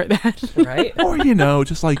name her that. Right? bad. Or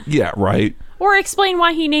just like right. Or explain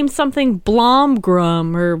why he named something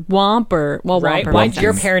Blomgrum or Whomper. Well, Right? Whomper Why makes did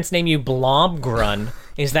your sense. parents name you Blomgrun?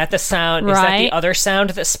 Is that the sound? Is that Right. the other sound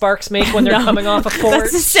that sparks make when they're No. coming off a forge?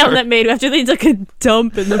 That's the sound that made after they took a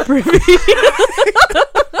dump in the privy.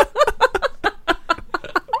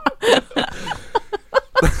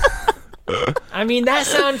 I I mean, that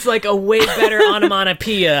sounds like a way better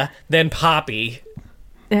onomatopoeia than Poppy.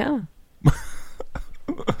 Yeah.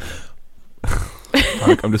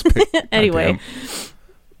 I'm just Anyway,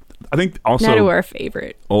 I think also now to our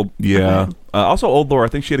favorite. also Old Lore. I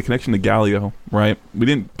think she had a connection to Galio, right? We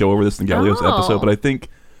didn't go over this in Galio's episode, but I think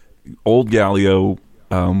old Galio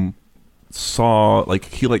saw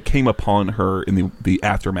he came upon her in the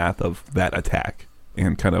aftermath of that attack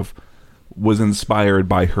and kind of was inspired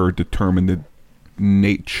by her determined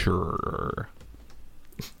nature.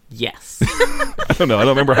 Yes. I don't know. I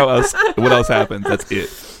don't remember what else happens. That's it.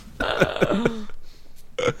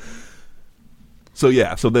 So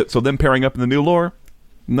them pairing up in the new lore,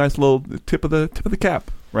 nice little tip of the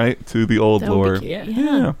cap, right, to the old lore.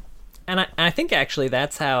 Yeah. And I think actually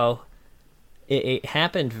that's how it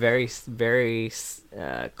happened. Very, very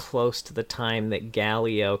close to the time that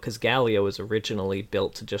Galio, because Galio was originally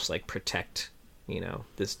built to just protect,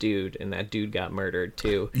 this dude, and that dude got murdered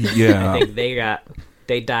too. Yeah. I think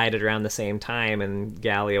they died at around the same time, and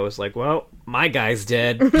Galio was like, well, my guy's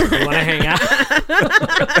dead. You want to hang out?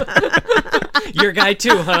 Your guy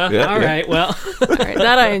too, huh? Yeah, All right, well. All right,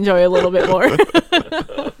 that I enjoy a little bit more.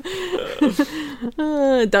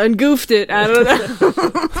 Done goofed it. I don't know.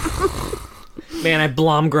 Man, I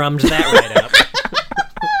blom-grummed that right up.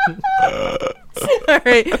 All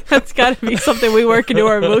right, that's got to be something we work into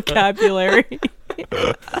our vocabulary.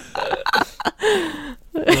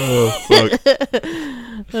 Oh, fuck.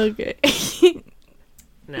 Okay.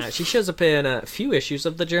 Now, she shows up in a few issues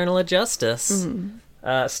of the Journal of Justice,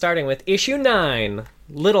 starting with issue 9,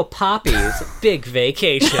 Little Poppy's Big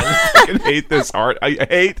Vacation. I fucking hate this art. I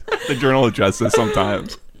hate the Journal of Justice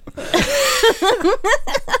sometimes.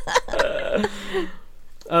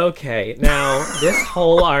 Okay, now this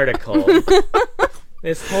whole article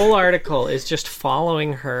is just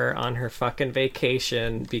following her on her fucking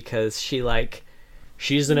vacation because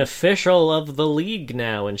she's an official of the league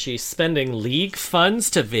now and she's spending league funds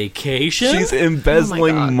to vacation. She's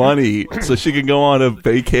embezzling money so she can go on a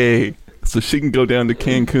vacay, so she can go down to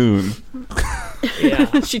Cancun.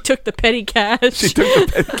 Yeah. She took the petty cash.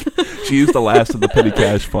 She used the last of the petty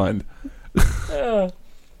cash fund.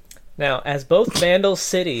 Now, as both Vandal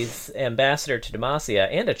City's ambassador to Demacia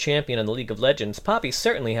and a champion in the League of Legends, Poppy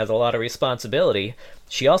certainly has a lot of responsibility.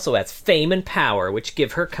 She also has fame and power, which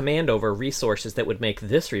give her command over resources that would make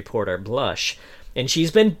this reporter blush. And she's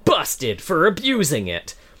been busted for abusing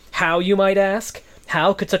it. How, you might ask?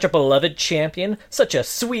 How could such a beloved champion, such a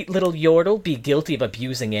sweet little yordle, be guilty of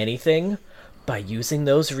abusing anything? By using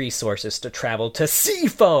those resources to travel to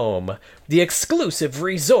Seafoam, the exclusive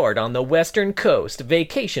resort on the western coast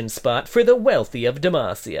vacation spot for the wealthy of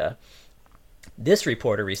Demacia. This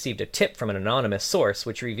reporter received a tip from an anonymous source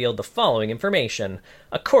which revealed the following information.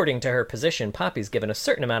 According to her position, Poppy's given a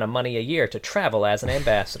certain amount of money a year to travel as an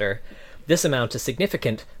ambassador. This amount is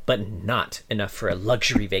significant, but not enough for a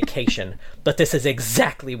luxury vacation. But this is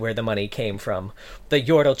exactly where the money came from. The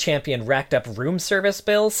Yordle champion racked up room service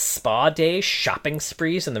bills, spa days, shopping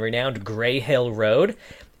sprees in the renowned Grey Hill Road,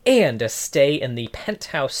 and a stay in the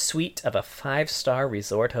penthouse suite of a 5-star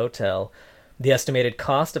resort hotel. The estimated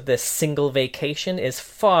cost of this single vacation is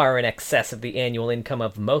far in excess of the annual income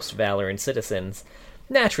of most Valoran citizens.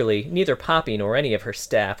 Naturally, neither Poppy nor any of her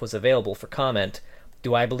staff was available for comment.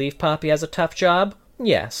 Do I believe Poppy has a tough job?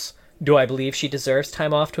 Yes. Do I believe she deserves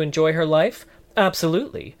time off to enjoy her life?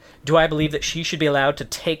 Absolutely. Do I believe that she should be allowed to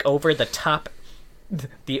take over the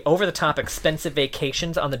over-the-top expensive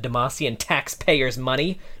vacations on the Demacian taxpayers'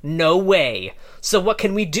 money? No way. So what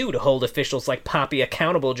can we do to hold officials like Poppy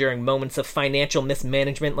accountable during moments of financial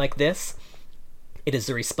mismanagement like this? It is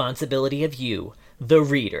the responsibility of you, the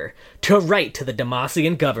reader, to write to the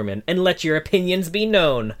Demacian government and let your opinions be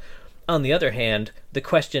known. On the other hand, the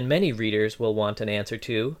question many readers will want an answer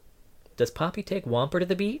to: does Poppy take Whomper to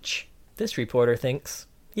the beach? This reporter thinks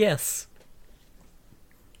yes.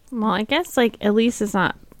 Well, I guess at least it's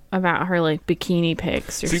not about her bikini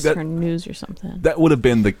pics or her news or something. That would have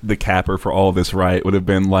been the capper for all of this, right? Would have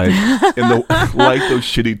been in the those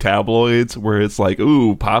shitty tabloids where it's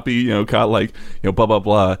ooh, Poppy, caught blah blah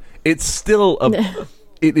blah. It's still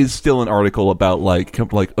it is still an article about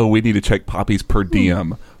oh, we need to check Poppy's per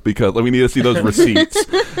diem because we need to see those receipts.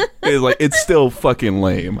 It's still fucking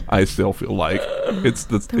lame. I still feel like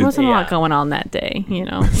there wasn't a lot going on that day, when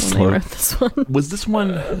they wrote this one. Was this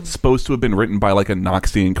one supposed to have been written by a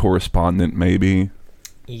Noxian correspondent? Maybe.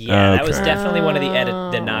 Yeah, that was definitely one of the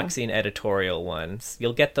Noxian editorial ones.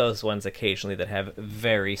 You'll get those ones occasionally that have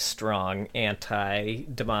very strong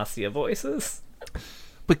anti-Demacia voices.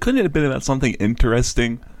 But couldn't it have been about something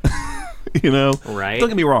interesting? Right? Don't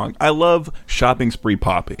get me wrong. I love shopping spree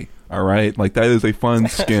Poppy. All right, like that is a fun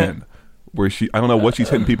skin where I don't know what she's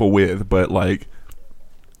hitting people with, but like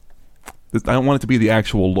I don't want it to be the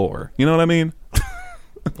actual lore. You know what I mean?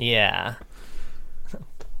 Yeah.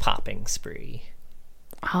 Popping spree.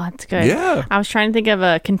 Oh, that's good. Yeah. I was trying to think of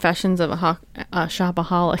a Confessions of a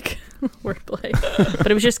Shopaholic wordplay, but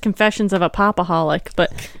it was just Confessions of a Popaholic.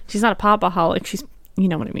 But she's not a Popaholic. She's, you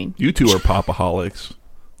know what I mean. You two are popaholics.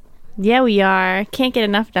 Yeah, we are. Can't get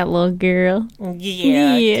enough of that little girl.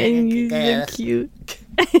 Yeah. You're so cute.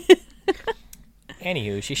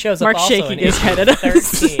 Anywho, she shows up Mark's also shaking in his head at us.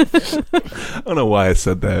 13. I don't know why I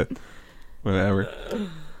said that. Whatever.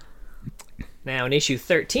 Now, in issue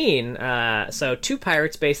 13, so two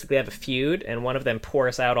pirates basically have a feud, and one of them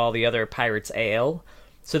pours out all the other pirates' ale.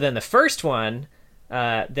 So then the first one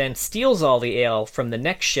then steals all the ale from the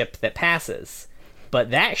next ship that passes.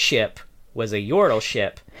 But that ship was a Yordle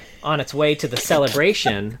ship on its way to the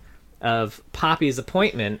celebration of Poppy's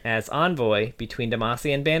appointment as envoy between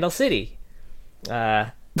Demacia and Bandle City.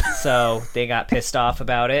 So they got pissed off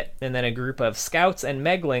about it, and then a group of scouts and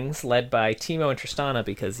Meglings, led by Timo and Tristana,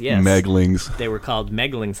 because yes, Meglings. they were called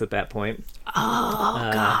Meglings at that point, Oh,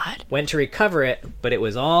 God. went to recover it, but it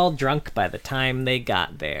was all drunk by the time they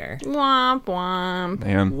got there. Womp womp.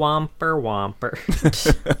 Man, Womper womper.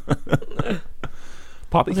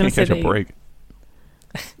 Poppy gonna can't catch say a break.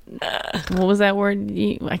 What was that word?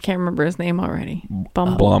 I can't remember his name already.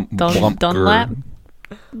 Blumker. Dunlap?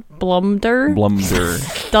 Blumder?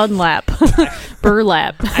 Blumder. Dunlap.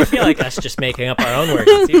 Burlap. I feel like us just making up our own words.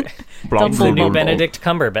 It's the new Benedict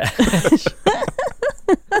Cumberbatch.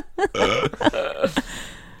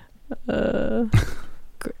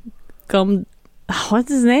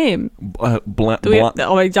 What's his name? Oh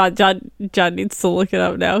my God, John needs to look it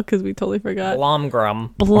up now because we totally forgot.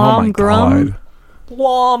 Blomgrum. Blomgrum.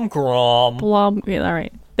 Blomgrum. Yeah, all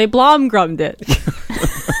right. They blomgrummed it.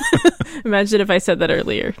 Imagine if I said that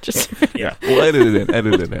earlier. Just Yeah, we'll edit it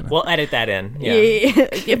in. We'll edit that in. Yeah.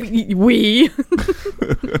 yeah. We.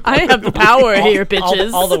 I have the power here,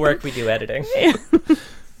 bitches. All the work we do editing.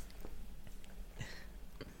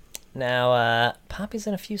 Now, Poppy's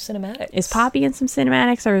in a few cinematics. Is Poppy in some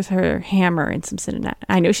cinematics, or is her hammer in some cinematics?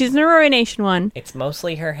 I know she's in the Ruination one. It's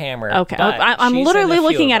mostly her hammer. Okay, but I'm she's literally in a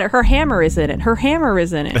few looking of at it. them. Her hammer is in it. Her hammer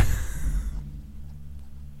is in it.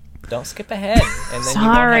 Don't skip ahead. And then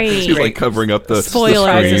Sorry. You won't have She's to like covering up the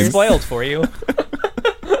Spoilers. screen. It's spoiled for you.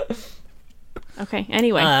 Okay,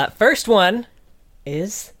 anyway. First one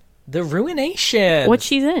is the Ruination. What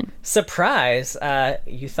she's in? Surprise!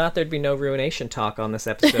 You thought there'd be no Ruination talk on this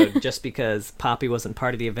episode just because Poppy wasn't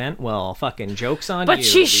part of the event? Well, fucking joke's on you. But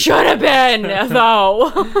she should have been,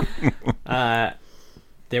 though.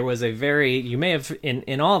 There was a you may have,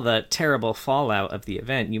 in all the terrible fallout of the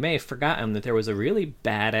event, you may have forgotten that there was a really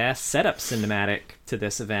badass setup cinematic to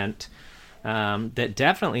this event that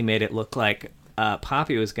definitely made it look like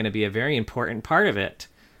Poppy was going to be a very important part of it.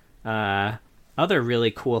 Other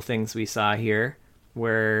really cool things we saw here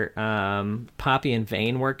were Poppy and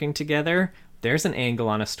Vane working together. There's an angle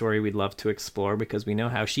on a story we'd love to explore because we know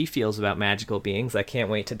how she feels about magical beings. I can't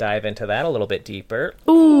wait to dive into that a little bit deeper.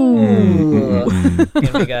 Ooh.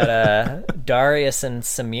 And we got Darius and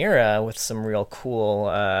Samira with some real cool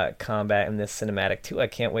combat in this cinematic too. I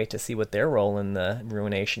can't wait to see what their role in the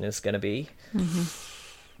Ruination is going to be.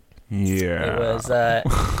 Yeah.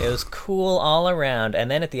 It was cool all around.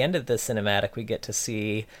 And then at the end of the cinematic, we get to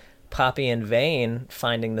see Poppy and Vane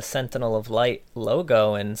finding the Sentinel of Light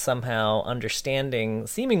logo and somehow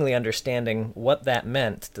seemingly understanding what that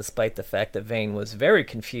meant, despite the fact that Vane was very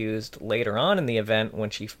confused later on in the event when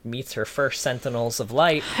she meets her first Sentinels of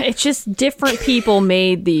Light. It's just different people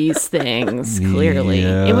made these things, clearly.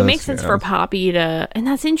 It would make sense for Poppy to... And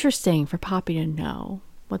that's interesting, for Poppy to know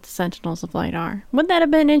what the Sentinels of Light are. Wouldn't that have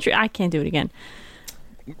been interesting? I can't do it again.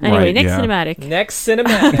 Anyway, cinematic. Next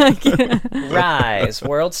cinematic. Rise.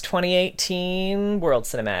 Worlds 2018 World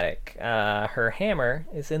Cinematic. Her hammer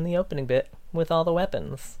is in the opening bit with all the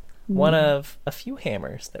weapons. One of a few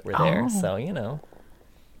hammers that were there, so, you know.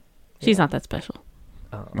 She's not that special.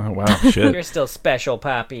 Oh, wow. Shit. You're still special,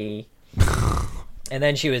 Poppy. And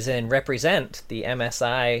then she was in Represent, the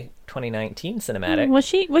MSI 2019 cinematic. Was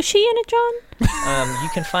she in it, John? You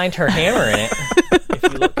can find her hammer in it if you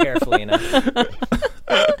look carefully enough.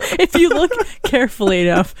 If you look carefully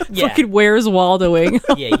enough. Yeah. Fucking Where's Waldoing?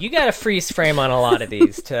 Yeah, you got a freeze frame on a lot of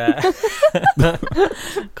these.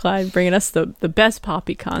 Clyde bringing us the best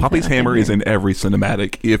Poppy content. Poppy's hammer is in every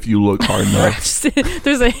cinematic if you look hard enough.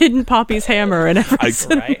 There's a hidden Poppy's hammer in every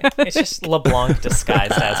Right? It's just LeBlanc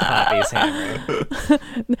disguised as Poppy's hammer.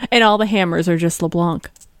 And all the hammers are just LeBlanc.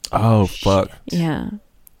 Oh, fuck. Yeah.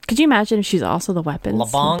 Could you imagine if she's also the weapons?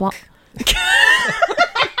 LeBlanc.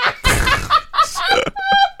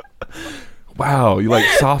 Wow, you like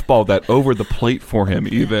softballed that over the plate for him.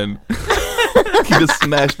 Even he just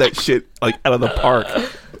smashed that shit like out of the park.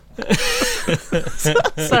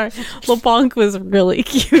 Sorry, LeBlanc was really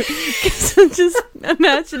cute. 'Cause I'm just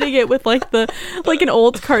imagining it with like an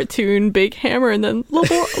old cartoon big hammer and then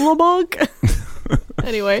LeBlanc.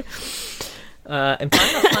 Anyway, And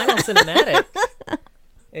final cinematic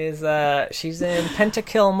is she's in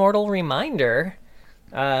Pentakill Mortal Reminder.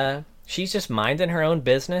 She's just minding her own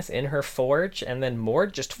business in her forge, and then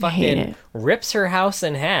Mord just fucking rips her house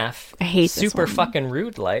in half. I hate this super one. fucking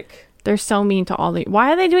rude like. they're so mean to all the.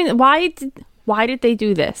 Why are they doing that? Why did they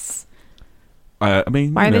do this? I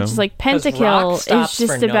mean, Why you are they know, just like 'Cause Rock Pentakill is stops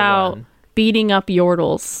just for no about one. beating up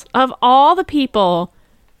Yordles. Of all the people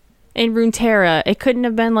in Runeterra, it couldn't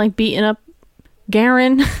have been like beating up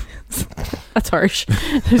Garen. That's harsh.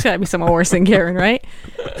 There's gotta be someone worse than Garen, right?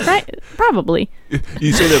 Right? Probably.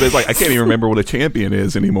 you say that it's like I can't even remember what a champion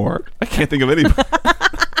is anymore. I can't think of anybody.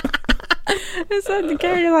 It's not,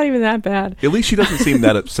 Garen's not even that bad. At least she doesn't seem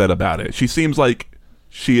that upset about it. She seems like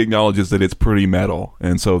she acknowledges that it's pretty metal,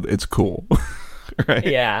 and so it's cool. Right?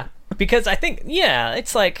 Yeah, because I think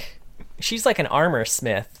it's like she's like an armor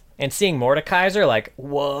smith. And seeing Mordekaiser, like,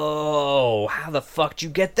 whoa, how the fuck did you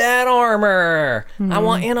get that armor? I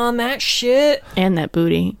want in on that shit. And that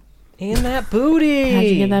booty. And that booty. How'd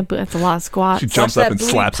you get that booty? That's a lot of squats. She jumps Watch up that and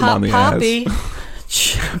booty slaps him pop, on the poppy.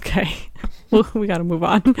 ass. Okay. Well, we gotta move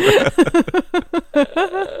on.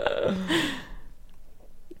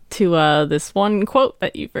 To this one quote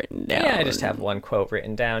that you've written down. Yeah, I just have one quote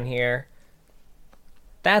written down here.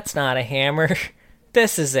 That's not a hammer.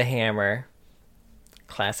 This is a hammer.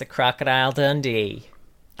 Classic Crocodile Dundee.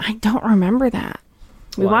 I don't remember that.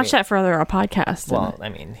 We Well, I watched mean- that for our podcast. Well, I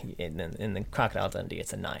mean, in the Crocodile Dundee,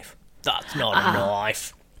 it's a knife. That's not a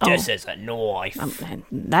knife. This is a knife. and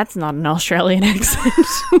that's not an Australian accent.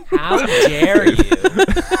 How dare you?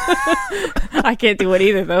 I can't do it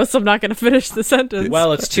either, though, so I'm not going to finish the sentence.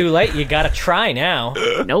 Well, it's too late. You gotta try now.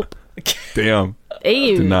 nope. Damn.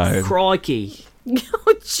 Ew. Denied. Crikey.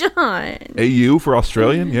 Oh, John. AU for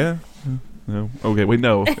Australian? Yeah. No. Okay, wait,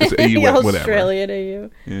 no. It's AU, whatever. Australian AU.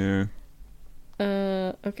 Yeah.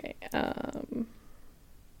 Okay.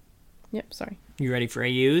 Yep, sorry. You ready for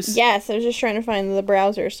AUs? Yes, I was just trying to find the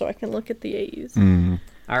browser so I can look at the AUs.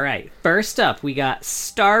 All right. First up, we got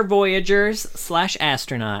Star Voyagers /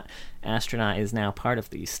 Astronaut. Astronaut is now part of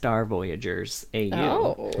the Star Voyagers AU.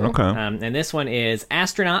 Oh. Okay. And this one is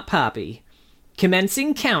Astronaut Poppy.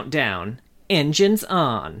 Commencing countdown. Engines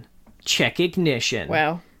on. Check ignition.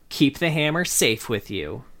 Wow. Keep the hammer safe with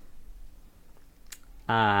you.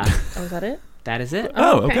 Oh, is that it? That is it.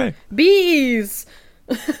 Oh, okay. Bees!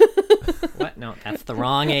 What? No, that's the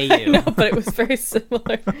wrong AU. But it was very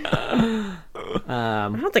similar. I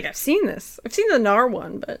don't think I've seen this. I've seen the Nar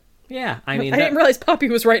one, but Yeah, I I mean, didn't realize Poppy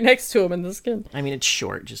was right next to him in the skin. I mean, it's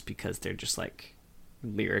short just because they're just like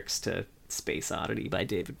lyrics to Space Oddity by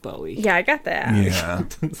David Bowie. Yeah, I got that. Yeah.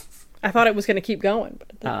 I thought it was going to keep going, but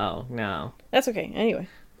it didn't. Oh, no. That's okay. Anyway.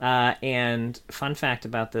 And fun fact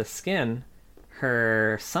about this skin,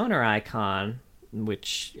 her summoner icon,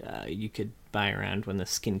 which you could buy around when the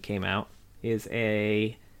skin came out, is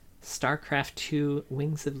a StarCraft 2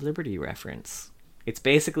 Wings of Liberty reference. It's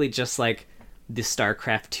basically just like the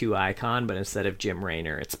StarCraft 2 icon, but instead of Jim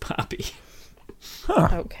Raynor, it's Poppy.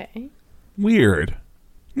 Okay. Weird.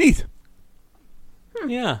 Neat.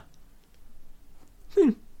 Yeah.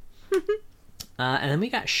 And then we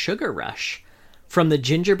got Sugar Rush. From the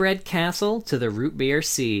gingerbread castle to the root beer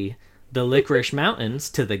sea, the licorice mountains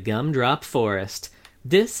to the gumdrop forest,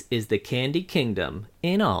 this is the Candy Kingdom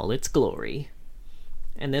in all its glory.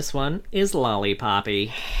 And this one is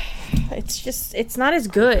Lollipoppy. It's not as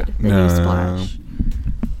good as No. Splash.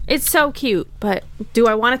 It's so cute, but do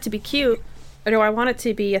I want it to be cute or do I want it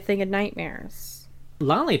to be a thing of nightmares?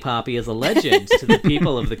 Lollipoppy is a legend to the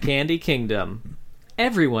people of the Candy Kingdom.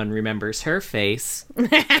 Everyone remembers her face.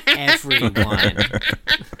 Everyone.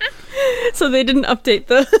 So they didn't update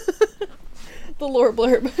the the lore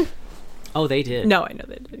blurb. Oh, they did. No, I know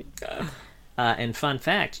they didn't. And fun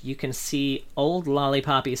fact, you can see old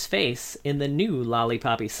Lollipoppy's face in the new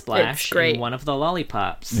Lollipoppy splash It's great. in one of the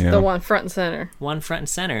lollipops. Yeah. The one front and center. One front and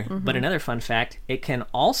center. But another fun fact, it can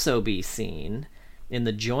also be seen in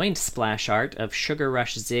the joined splash art of Sugar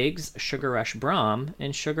Rush Ziggs, Sugar Rush Braum,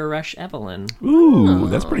 and Sugar Rush Evelyn. Ooh,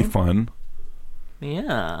 that's pretty fun.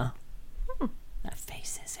 Yeah. That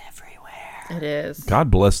face is everywhere. It is. God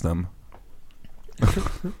bless them.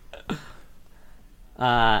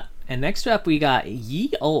 And next up, we got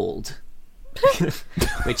Ye Old.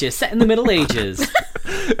 which is set in the Middle Ages.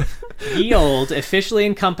 Ye Old officially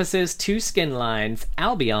encompasses two skin lines,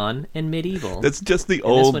 Albion and Medieval. That's just the And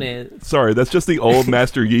old. this one is... Sorry, that's just the old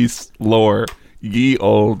Master Yeast lore. Ye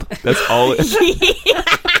Old. That's all.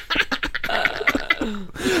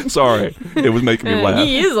 Sorry, it was making me laugh.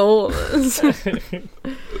 He is old. That's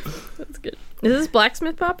good. Is this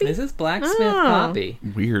Blacksmith Poppy? This is Blacksmith Oh. Poppy.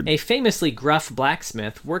 Weird. A famously gruff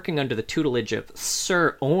blacksmith working under the tutelage of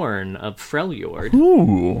Sir Orn of Freljord.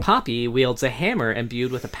 Ooh. Poppy wields a hammer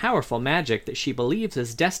imbued with a powerful magic that she believes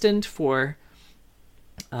is destined for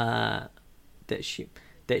that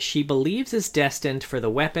she believes is destined for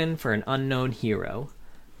the weapon for an unknown hero.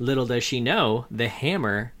 Little does she know, the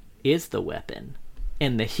hammer is the weapon,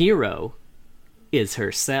 and the hero is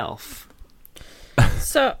herself.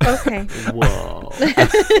 So, okay. Whoa.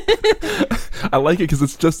 I like it because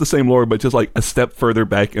it's just the same lore, but just like a step further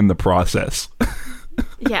back in the process.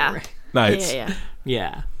 Yeah. Nice. Yeah.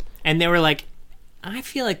 Yeah. And they were like, I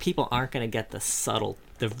feel like people aren't going to get the subtle,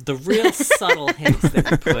 the real subtle hints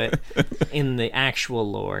that we put in the actual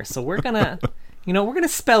lore. So we're going to, we're going to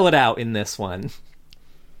spell it out in this one.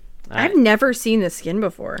 I've never seen this skin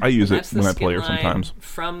before. I use it That's the when I skin play her line sometimes.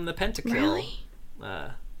 from the Pentakill Really?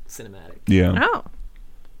 cinematic. Yeah. Oh.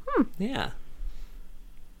 Yeah.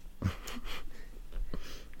 I've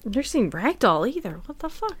never seen Ragdoll either. What the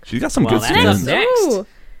fuck? She's got some Well, good that's up skin. next. Ooh.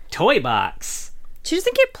 Toy Box. She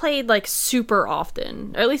doesn't get played like super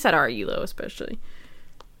often. Or at least at RULO especially.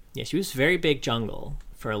 Yeah, she was very big jungle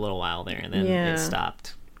for a little while there, and then Yeah. it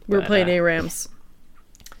stopped. We're But, playing ARAMs.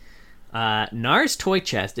 Nar's toy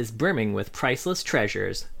chest is brimming with priceless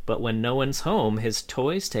treasures, but when no one's home, his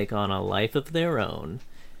toys take on a life of their own.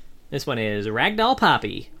 This one is Ragdoll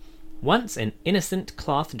Poppy. Once an innocent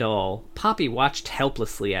cloth doll, Poppy watched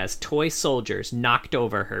helplessly as toy soldiers knocked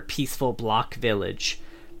over her peaceful block village.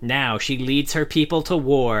 Now she leads her people to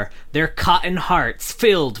war, their cotton hearts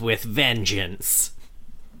filled with vengeance.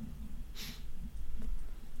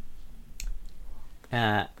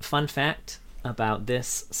 Fun fact about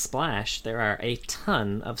this splash, there are a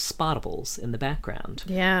ton of spottables in the background.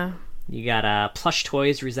 Yeah. You got plush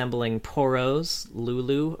toys resembling Poros,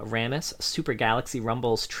 Lulu, Ramus, Super Galaxy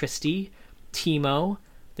Rumble's Tristy, Teemo.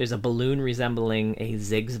 There's a balloon resembling a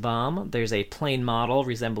Ziggsbomb. There's a plain model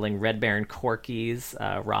resembling Red Baron Corky's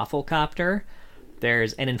Rafflecopter.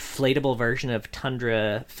 There's an inflatable version of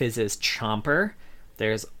Tundra Fizz's Chomper.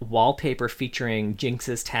 There's wallpaper featuring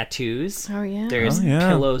Jinx's tattoos. Oh, yeah. There's Oh, yeah.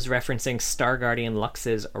 pillows referencing Star Guardian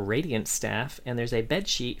Lux's Radiant Staff. And there's a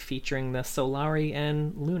bedsheet featuring the Solari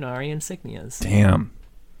and Lunari insignias. Damn.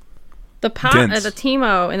 The Dense. the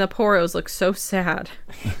Teemo and the Poros look so sad.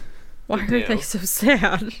 Why are they so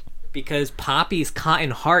sad? Because Poppy's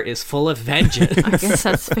cotton heart is full of vengeance. I guess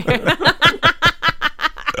that's fair.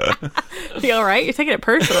 You all right? You're taking it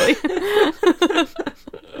personally.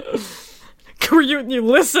 Were you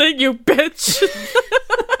listening, you bitch?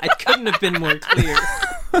 I couldn't have been more clear.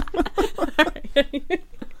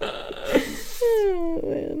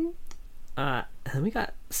 Oh, man. And we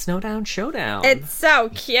got Snowdown Showdown. It's so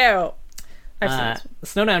cute. I've seen this one.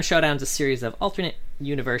 Snowdown Showdown is a series of alternate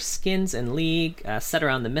universe skins and League set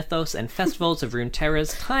around the mythos and festivals of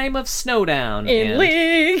Runeterra's Time of Snowdown. In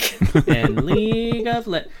League. And League of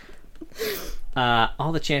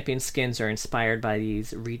all the champion skins are inspired by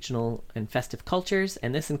these regional and festive cultures,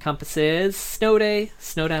 and this encompasses Snow Day,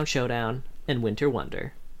 Snowdown Showdown, and Winter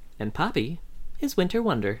Wonder. And Poppy is Winter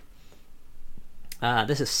Wonder.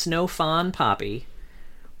 This is Snow Fawn Poppy.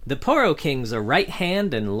 The Poro King's a right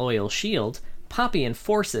hand and loyal shield. Poppy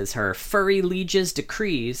enforces her furry liege's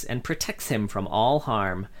decrees and protects him from all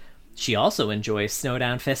harm. She also enjoys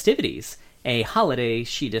Snowdown festivities, a holiday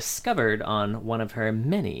she discovered on one of her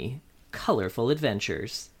many colorful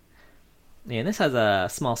adventures. And this has a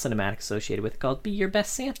small cinematic associated with it called Be Your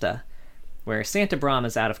Best Santa, where Santa Braum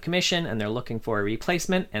is out of commission and they're looking for a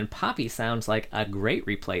replacement, and Poppy sounds like a great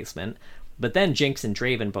replacement. But then Jinx and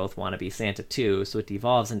Draven both want to be Santa too, so it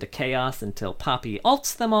devolves into chaos until Poppy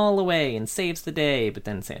ults them all away and saves the day, but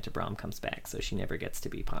then Santa Braum comes back, so she never gets to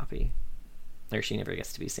be Poppy. Or she never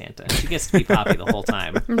gets to be Santa. She gets to be Poppy the whole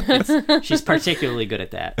time. She's particularly good at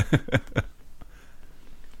that.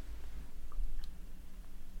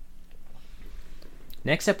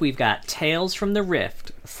 Next up, we've got Tales from the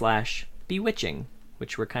Rift / Bewitching,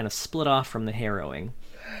 which were kind of split off from the harrowing.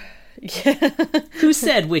 Who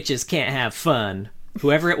said witches can't have fun?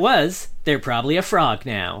 Whoever it was, they're probably a frog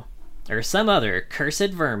now. Or some other cursed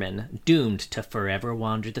vermin, doomed to forever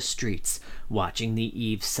wander the streets, watching the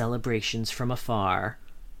Eve celebrations from afar.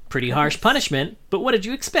 Pretty harsh punishment, but what did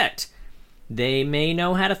you expect? They may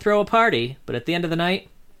know how to throw a party, but at the end of the night,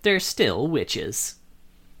 they're still witches.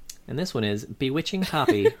 And this one is Bewitching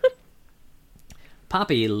Poppy.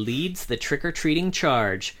 Poppy leads the trick-or-treating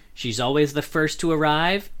charge. She's always the first to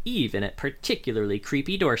arrive, even at particularly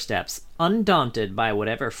creepy doorsteps, undaunted by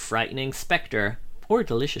whatever frightening specter or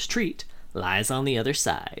delicious treat lies on the other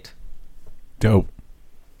side. Dope.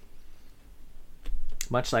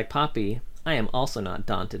 Much like Poppy, I am also not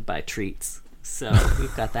daunted by treats, so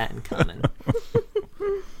we've got that in common.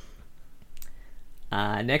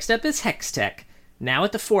 Next up is Hextech. Now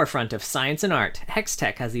at the forefront of science and art,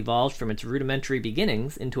 Hextech has evolved from its rudimentary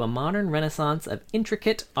beginnings into a modern renaissance of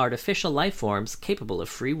intricate artificial life forms capable of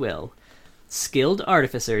free will. Skilled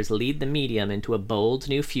artificers lead the medium into a bold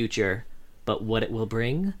new future, but what it will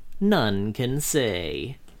bring, none can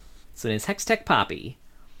say. So it is Hextech Poppy.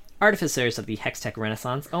 Artificers of the Hextech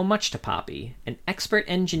Renaissance owe much to Poppy, an expert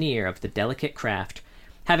engineer of the delicate craft.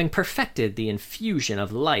 Having perfected the infusion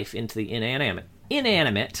of life into the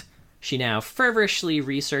inanimate, she now feverishly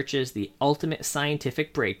researches the ultimate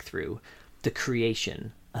scientific breakthrough, the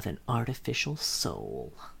creation of an artificial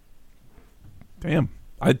soul. Damn.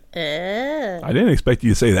 I didn't expect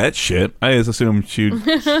you to say that shit. I just assumed she'd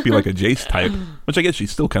be like a Jace type, which I guess she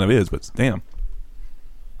still kind of is, but damn.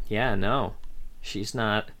 Yeah, no. She's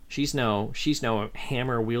no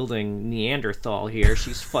hammer-wielding Neanderthal here.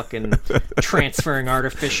 She's fucking transferring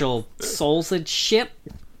artificial souls and shit.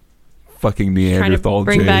 Fucking Trying Neanderthal to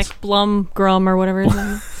bring Jace. back Blum Grum or whatever his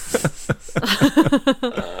name is.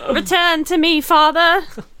 Return to me, father.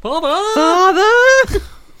 Father.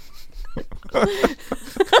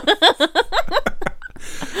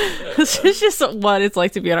 This is just what it's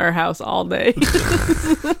like to be at our house all day.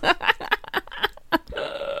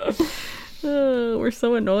 We're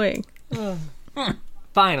so annoying.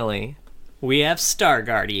 Finally, we have Star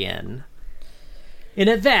Guardian. In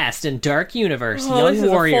a vast and dark universe, Oh, this is a young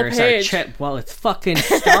full warriors are page. well, it's fucking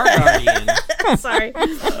Star Guardian. Sorry.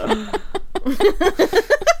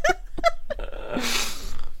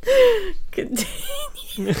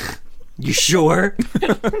 Continue. You sure?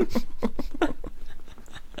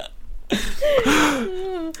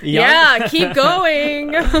 Yeah, keep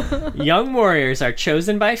going. Young warriors are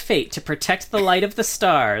chosen by fate to protect the light of the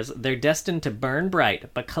stars. They're destined to burn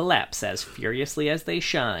bright, but collapse as furiously as they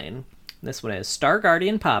shine. This one is Star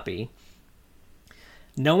Guardian Poppy.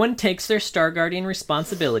 No one takes their Star Guardian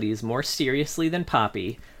responsibilities more seriously than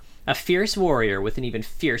Poppy. A fierce warrior with an even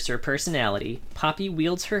fiercer personality, Poppy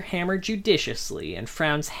wields her hammer judiciously and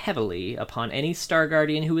frowns heavily upon any Star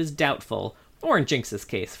Guardian who is doubtful, or in Jinx's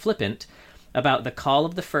case, flippant, about the call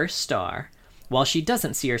of the first star. While she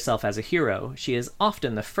doesn't see herself as a hero, she is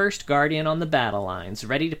often the first guardian on the battle lines,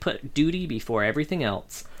 ready to put duty before everything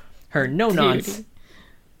else. Her no-nonsense...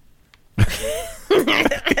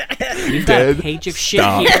 You've got a page of shit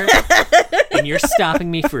here, and you're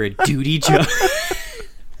stopping me for a duty joke.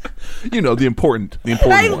 You know, the important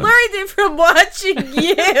I one. learned it from watching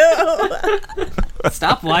you.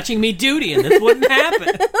 Stop watching me duty, and this wouldn't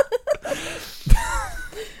happen.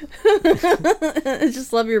 I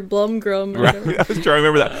just love your Blumgrum. Right? I was trying to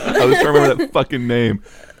remember that. That fucking name.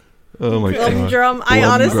 Oh my god. Blumdrum. I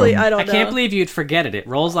honestly, I don't know. I can't believe you'd forget it. It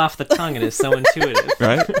rolls off the tongue and is so intuitive.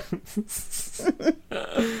 Right?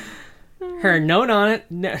 Her note on it...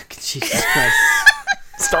 No, Jesus Christ.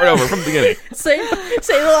 Start over from the beginning. Say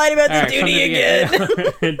the line about the duty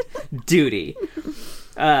again. Duty.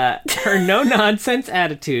 Her no-nonsense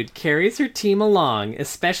attitude carries her team along,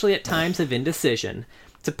 especially at times of indecision.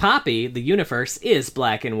 To Poppy, the universe is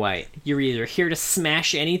black and white. You're either here to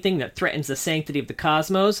smash anything that threatens the sanctity of the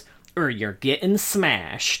cosmos, or you're getting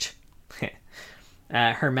smashed.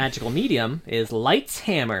 Her magical medium is Light's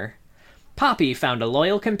Hammer. Poppy found a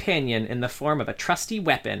loyal companion in the form of a trusty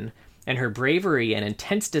weapon, and her bravery and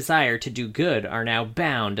intense desire to do good are now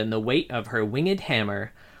bound in the weight of her winged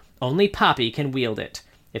hammer. Only Poppy can wield it.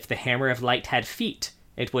 If the Hammer of Light had feet,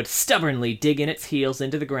 it would stubbornly dig in its heels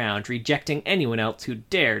into the ground, rejecting anyone else who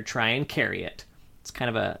dared try and carry it. It's kind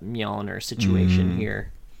of a Mjolnir situation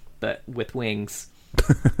here, but with wings.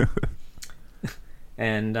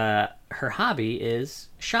 And her hobby is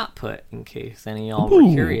shot put, in case any of y'all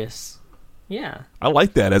were curious. Yeah. I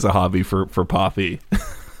like that as a hobby for Poppy.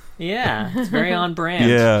 Yeah, it's very on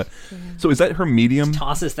brand. Yeah. So is that her medium?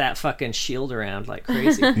 Tosses that fucking shield around like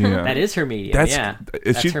crazy. Yeah. That is her medium, That's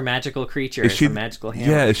her magical creature. It's her magical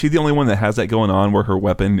hammer. Yeah, is she the only one that has that going on where her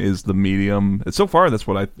weapon is the medium? So far, that's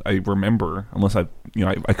what I remember, unless I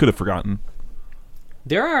could have forgotten.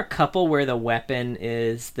 There are a couple where the weapon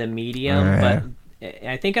is the medium, but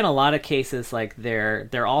I think in a lot of cases, like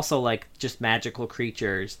they're also like just magical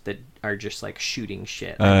creatures that are just like shooting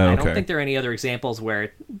shit. I don't think there are any other examples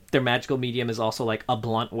where their magical medium is also like a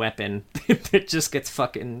blunt weapon that just gets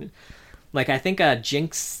fucking. Like I think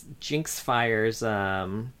Jinx fires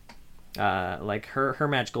like her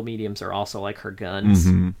magical mediums are also like her guns.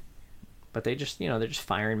 Mm-hmm. But they just, they're just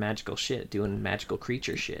firing magical shit, doing magical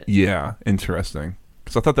creature shit. Yeah, interesting.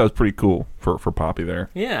 Because I thought that was pretty cool for Poppy there.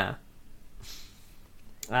 Yeah.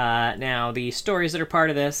 Now, the stories that are part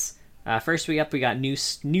of this. First we got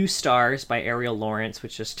New Stars by Ariel Lawrence,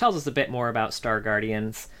 which just tells us a bit more about Star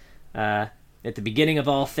Guardians. At the beginning of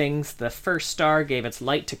all things, the first star gave its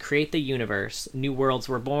light to create the universe. New worlds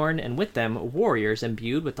were born, and with them, warriors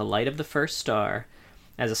imbued with the light of the first star.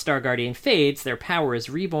 As a Star Guardian fades, their power is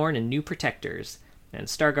reborn in new protectors. And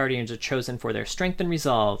Star Guardians are chosen for their strength and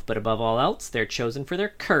resolve, but above all else, they're chosen for their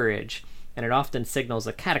courage. And it often signals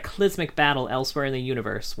a cataclysmic battle elsewhere in the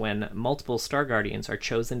universe when multiple Star Guardians are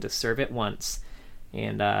chosen to serve at once.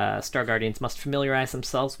 And Star Guardians must familiarize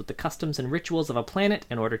themselves with the customs and rituals of a planet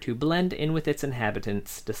in order to blend in with its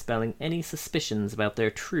inhabitants, dispelling any suspicions about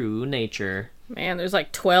their true nature. Man, there's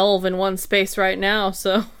like 12 in one space right now,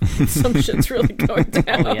 so some shit's really going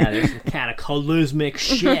down. Oh yeah, there's some cataclysmic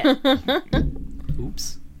shit.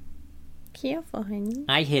 Oops. Careful, honey.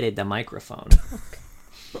 I hit the microphone.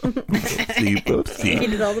 See, you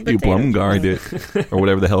blumguard it, or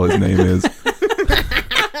whatever the hell his name is.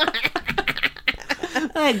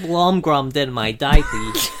 I blumgrummed in my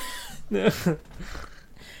diaper. That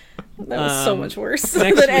was so much worse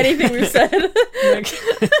than anything we've said.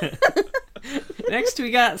 Next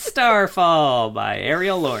we got Starfall by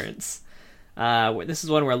Ariel Lawrence. This is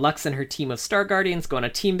one where Lux and her team of Star Guardians go on a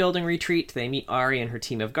team-building retreat. They meet Ari and her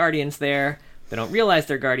team of Guardians there. They don't realize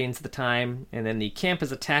they're Guardians at the time, and then the camp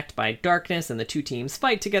is attacked by darkness, and the two teams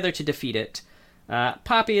fight together to defeat it.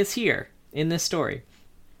 Poppy is here in this story.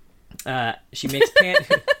 She makes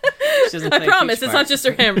she doesn't play I promise, it's not just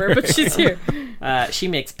her hammer, but she's here. She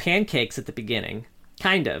makes pancakes at the beginning.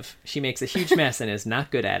 Kind of. She makes a huge mess and is not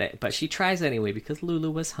good at it, but she tries anyway because Lulu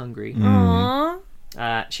was hungry. Aww.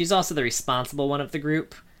 She's also the responsible one of the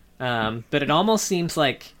group, but it almost seems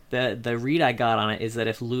like the read I got on it is that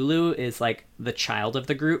if Lulu is like the child of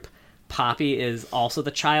the group, Poppy is also the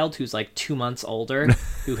child who's like 2 months older,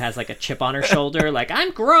 who has like a chip on her shoulder, like,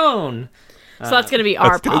 I'm grown! So that's going to be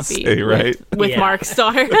our Poppy, say, right? with Mark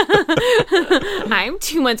Star. I'm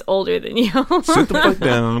 2 months older than you. Sit the fuck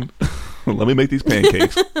down. Let me make these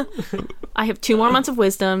pancakes. I have 2 more months of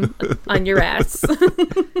wisdom on your ass.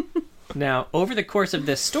 Now, over the course of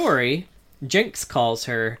this story, Jinx calls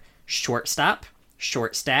her Shortstop,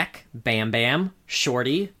 Short Stack, Bam Bam,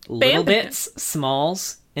 Shorty, Little Bits,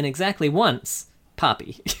 Smalls, and exactly once,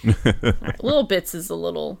 Poppy. Right, Little Bits is a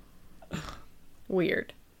little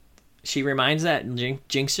weird. She reminds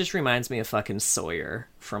Jinx just reminds me of fucking Sawyer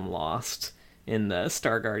from Lost in the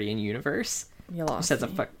Star Guardian universe. You lost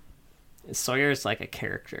me. Sawyer's like a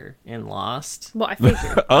character in Lost. Well, I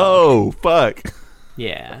figured. Oh, fuck.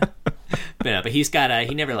 Yeah. But he's got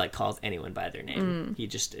he never like calls anyone by their name. He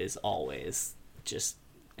just is always just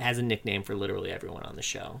has a nickname for literally everyone on the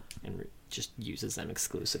show and just uses them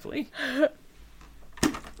exclusively.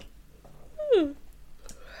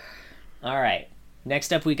 All right.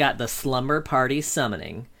 Next up, we got The Slumber Party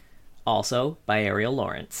Summoning, also by Ariel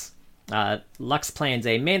Lawrence. Lux plans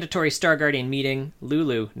a mandatory Star Guardian meeting.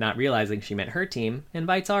 Lulu, not realizing she meant her team,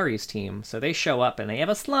 invites Ari's team. So they show up and they have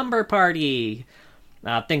a slumber party.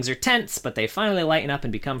 Things are tense, but they finally lighten up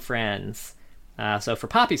and become friends. So for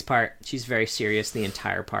Poppy's part, she's very serious the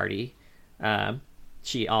entire party.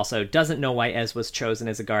 She also doesn't know why Ez was chosen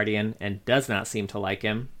as a Guardian and does not seem to like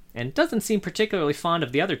him, and doesn't seem particularly fond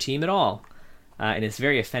of the other team at all. And is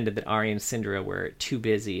very offended that Ari and Syndra were too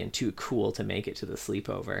busy and too cool to make it to the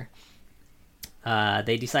sleepover.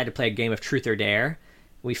 They decide to play a game of Truth or Dare.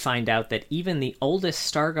 We find out that even the oldest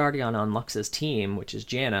Star Guardian on Lux's team, which is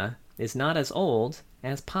Janna, is not as old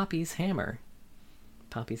as Poppy's hammer.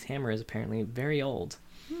 Poppy's hammer is apparently very old.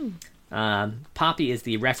 Poppy is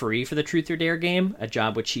the referee for the Truth or Dare game, a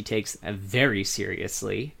job which she takes very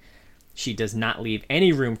seriously. She does not leave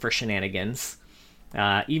any room for shenanigans.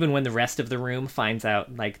 Even when the rest of the room finds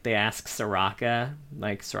out, like, they ask Soraka,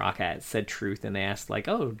 like, Soraka had said truth, and they ask, like,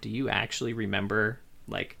 oh, do you actually remember,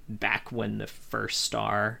 like, back when the first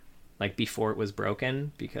star, like, before it was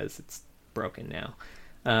broken? Because it's broken now.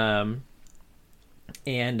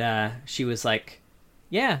 And she was like,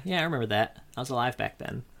 yeah, I remember that. I was alive back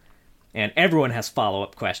then. And everyone has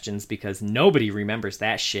follow-up questions because nobody remembers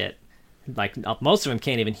that shit. Like, most of them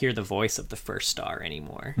can't even hear the voice of the first star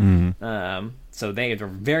anymore. So they are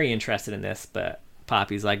very interested in this, but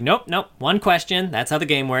Poppy's like, nope, one question. That's how the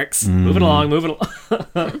game works. Move it along.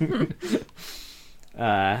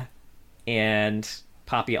 And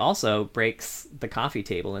Poppy also breaks the coffee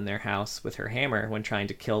table in their house with her hammer when trying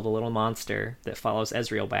to kill the little monster that follows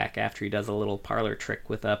Ezreal back after he does a little parlor trick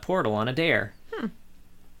with a portal on a dare.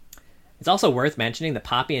 It's also worth mentioning that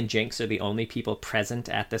Poppy and Jinx are the only people present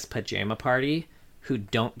at this pajama party who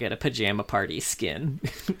don't get a pajama party skin.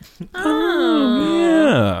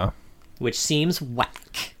 Yeah. Which seems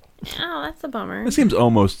whack. Oh, that's a bummer. It seems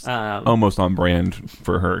almost on brand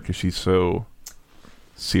for her because she's so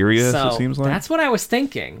serious, So it seems like. that's what I was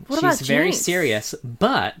thinking. What She's about very Jinx? serious,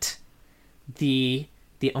 but the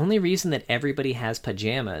only reason that everybody has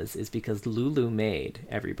pajamas is because Lulu made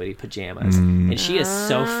everybody pajamas. And she is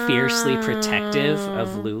so fiercely protective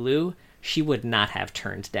of Lulu, she would not have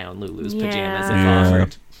turned down Lulu's pajamas if Yeah.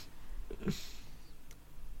 offered.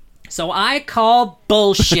 So I call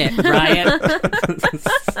bullshit, Riot.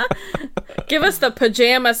 Give us the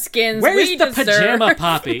pajama skins Where's we the deserve. pajama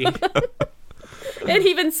Poppy? It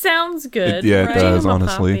even sounds good. It does, Pajama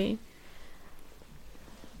honestly.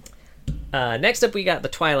 Poppy. Next up, we got The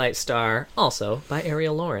Twilight Star, also by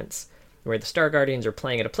Ariel Lawrence, where the Star Guardians are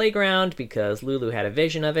playing at a playground because Lulu had a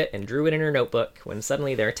vision of it and drew it in her notebook when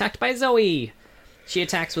suddenly they're attacked by Zoe. She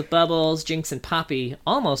attacks with bubbles. Jinx and Poppy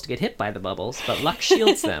almost get hit by the bubbles, but luck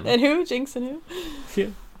shields them. And who? Jinx and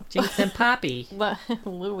who? Jinx and Poppy.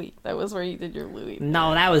 Louis. That was where you did your Louis.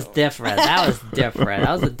 No, that was different. That was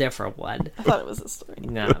a different one. I thought it was a story.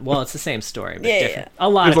 No, well, it's the same story, but Yeah, different. A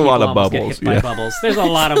lot There's of a people lot of almost bubbles, get hit yeah. by bubbles. There's a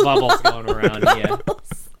lot of bubbles going around here.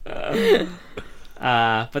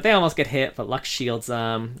 But they almost get hit, but luck shields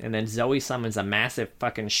them. And then Zoe summons a massive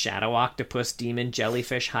fucking shadow octopus demon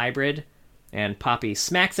jellyfish hybrid. And Poppy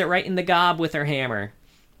smacks it right in the gob with her hammer.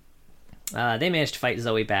 They manage to fight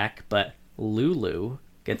Zoe back, but Lulu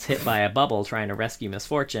gets hit by a bubble trying to rescue Miss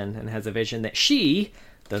Fortune and has a vision that she,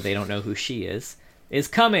 though they don't know who she is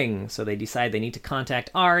coming. So they decide they need to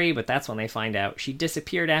contact Ari, but that's when they find out she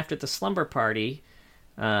disappeared after the slumber party.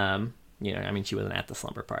 She wasn't at the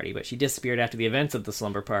slumber party, but she disappeared after the events of the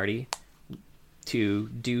slumber party to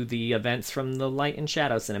do the events from the Light and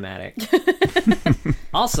Shadow cinematic.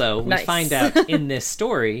 Also, we Nice. find out in this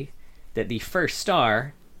story that the first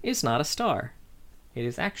star is not a star. It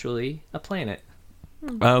is actually a planet.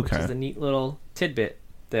 Which is Okay. a neat little tidbit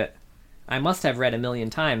that I must have read a million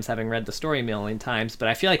times, having read the story a million times, but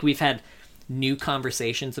I feel like we've had new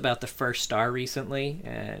conversations about the first star recently,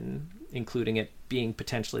 and including it being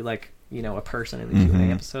potentially like, a person in the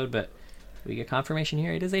Q&A episode, but we get confirmation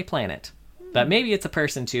here it is a planet. But maybe it's a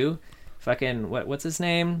person too. Fucking, what's his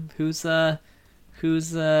name? Who's Guardians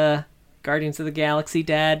of the Galaxy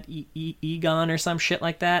dad? Egon or some shit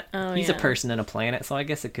like that? Oh, He's yeah. a person and a planet, so I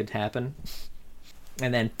guess it could happen.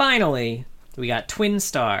 And then finally, we got Twin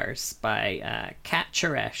Stars by Kat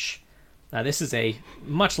Charesh. This is a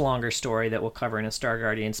much longer story that we'll cover in a Star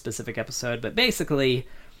Guardian specific episode, but basically,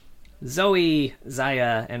 Zoe,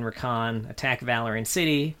 Zaya, and Rakan attack Valorant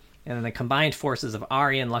City, and then the combined forces of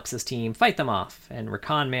Ari and Lux's team fight them off, and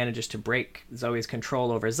Rakan manages to break Zoe's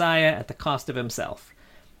control over Zaya at the cost of himself.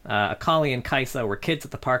 Akali and Kaisa were kids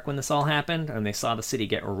at the park when this all happened, and they saw the city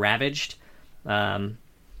get ravaged. And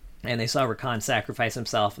they saw Rakan sacrifice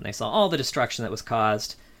himself, and they saw all the destruction that was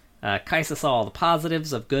caused. Kaisa saw all the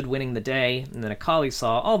positives of good winning the day, and then Akali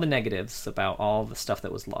saw all the negatives about all the stuff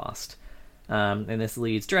that was lost. And this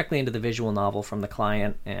leads directly into the visual novel from the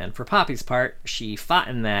client, and for Poppy's part, she fought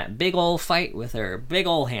in that big ol' fight with her big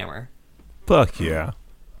ol' hammer. Fuck yeah.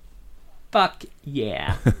 Fuck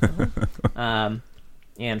yeah.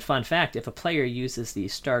 And fun fact, if a player uses the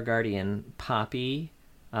Star Guardian Poppy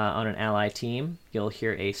on an ally team, you'll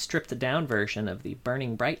hear a stripped down version of the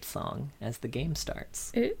Burning Bright song as the game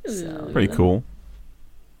starts. Ooh. So, Pretty cool.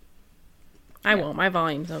 I won't. My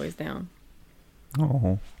volume's always down.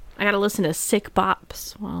 Oh. I gotta listen to sick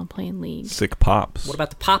bops while I'm playing League. Sick pops. what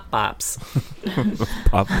about the Pop Bops?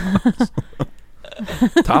 Pop pops.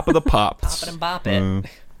 Top of the pops. Pop it and bop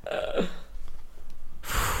it.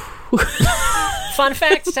 Fun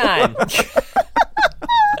fact time.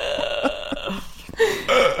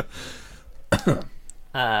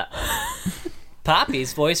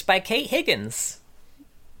 Poppy's voiced by Kate Higgins.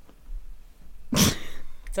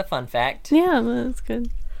 It's a fun fact. Yeah, that's good.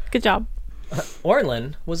 Good job.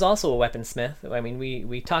 Orlin was also a weaponsmith. I mean,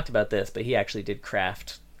 we talked about this, but he actually did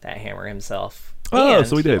craft that hammer himself. Oh, And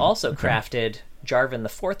so he did. also Okay. crafted Jarvan the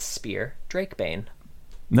Fourth's spear, Drakebane.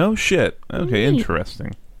 No shit. Okay, Neat.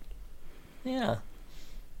 interesting. Yeah.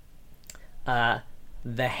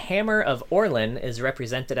 The Hammer of Orlin is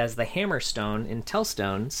represented as the Hammerstone in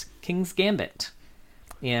Tellstone's King's Gambit.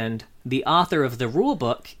 And the author of the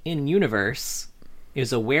rulebook in universe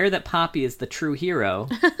is aware that Poppy is the true hero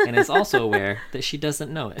and is also aware that she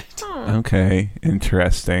doesn't know it. Okay,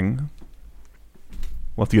 interesting.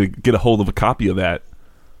 We'll have to get a hold of a copy of that.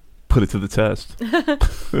 Put it to the test.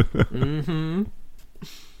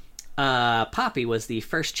 Poppy was the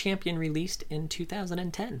first champion released in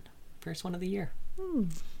 2010. First one of the year.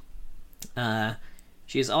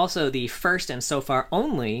 She is also the first and so far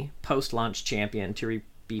only post-launch champion to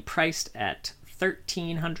be priced at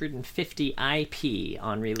 1,350 IP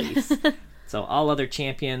on release. So all other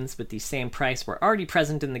champions with the same price were already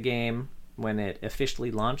present in the game when it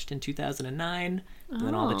officially launched in 2009. And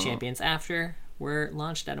then all the champions after were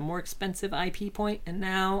launched at a more expensive IP point, and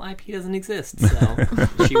now IP doesn't exist. So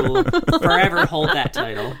she will forever hold that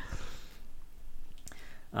title.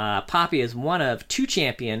 Poppy is one of 2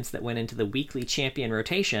 champions that went into the weekly champion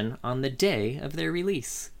rotation on the day of their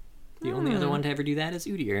release. The only other one to ever do that is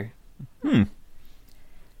Udyr.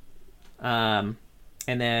 And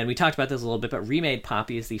then we talked about this a little bit, but Remade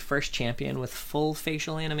Poppy is the first champion with full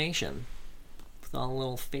facial animation. With all the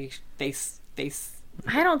little face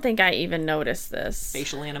I don't think I even noticed this.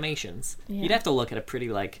 facial animations. Yeah. You'd have to look at a pretty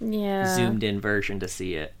zoomed in version to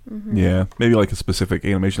see it. Yeah, maybe like a specific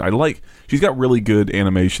animation. She's got really good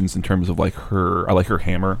animations in terms of I like her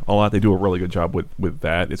hammer a lot. They do a really good job with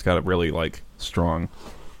that. It's got a really strong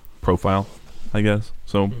profile, I guess.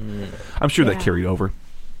 So I'm sure that carried over.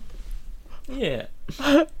 Yeah.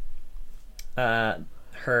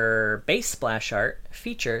 Her base splash art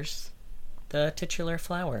features the titular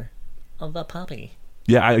flower of the poppy.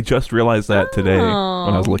 Yeah, I just realized that today when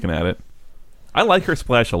I was looking at it. I like her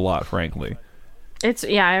splash a lot, frankly.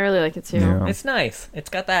 I really like it too. Yeah. It's nice. It's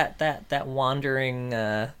got that wandering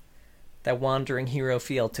hero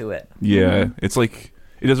feel to it. Yeah, it's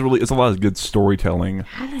it's a lot of good storytelling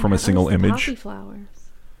from a single image. Poppy flowers.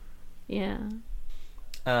 Yeah.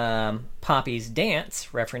 Poppy's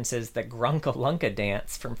dance references the Grunkalunka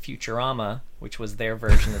dance from Futurama, which was their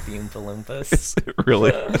version of the Oompa Loompas. Is it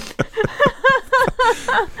really?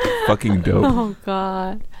 Fucking dope. Oh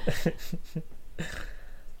God.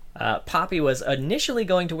 Poppy was initially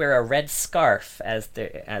going to wear a red scarf as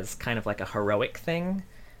kind of like a heroic thing,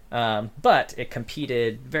 but it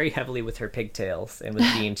competed very heavily with her pigtails and was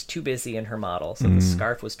deemed too busy in her model, so the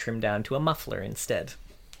scarf was trimmed down to a muffler instead.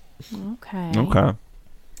 Okay.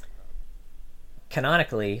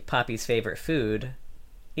 Canonically, Poppy's favorite food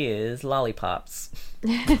is lollipops.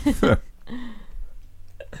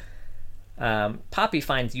 Poppy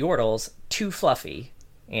finds Yordles too fluffy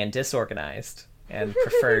and disorganized and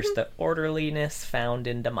prefers the orderliness found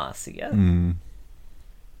in Demacia.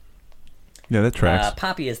 Yeah, that tracks.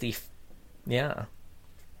 Poppy is the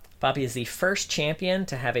first champion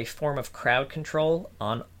to have a form of crowd control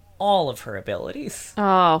on all of her abilities.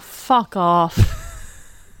 Oh, fuck off.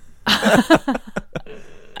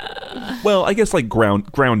 Well, I guess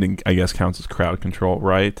grounding, I guess, counts as crowd control,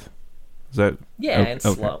 right? Is that and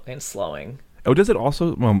slowing. Oh, does it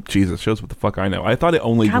also? Well, Jesus, shows what the fuck I know. I thought it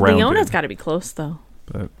only grounded. Leona's got to be close though.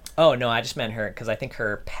 But Oh no, I just meant her because I think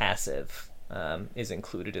her passive is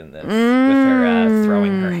included in this with her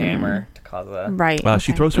throwing her hammer to cause a Right.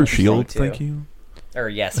 she throws her shield. too. Thank you. Or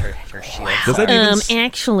yes, her shield. Does that even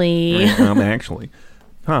Actually. actually?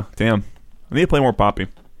 Huh? Damn. I need to play more Poppy.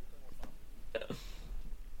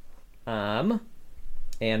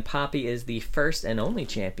 And Poppy is the first and only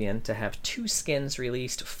champion to have 2 skins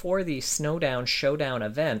released for the Snowdown Showdown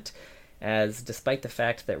event, as despite the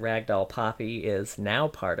fact that Ragdoll Poppy is now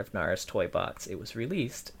part of Nara's Toy Box, it was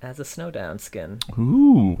released as a Snowdown skin.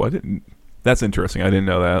 Ooh, I didn't. That's interesting. I didn't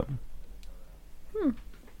know that.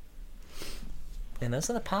 And those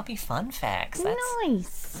are the Poppy fun facts. That's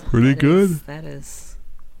Nice. Pretty good. That is,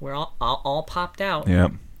 we're all popped out. Yeah.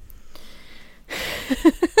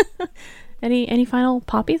 Any final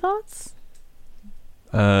Poppy thoughts?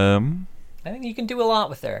 I think you can do a lot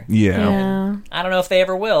with her. Yeah. I don't know if they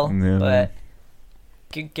ever will, Yeah. but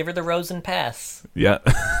give her the Rosen pass. Yeah.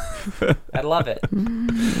 I'd love it.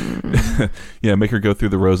 Yeah, make her go through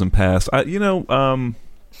the Rosen Pass. I think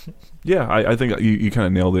you kind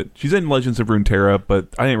of nailed it. She's in Legends of Runeterra, but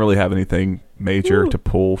I didn't really have anything major to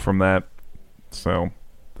pull from that, so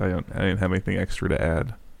I didn't have anything extra to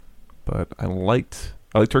add. But I liked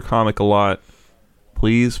her comic a lot.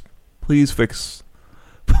 Please fix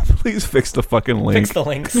the fucking link. Fix the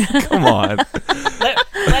links. Come on.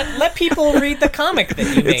 let people read the comic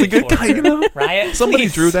that you made. It's a good for guy, her. Riot. Somebody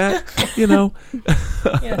please. drew that,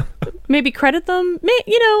 Yeah. Maybe credit them.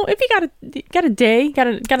 If you got a day, got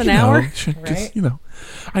an hour. Just,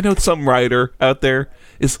 I know some writer out there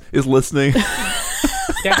is listening.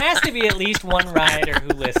 There has to be at least one rioter who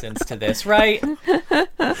listens to this, right?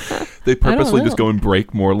 They purposely know. just go and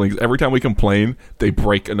break more links. Every time we complain, they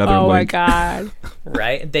break another Oh my link. god.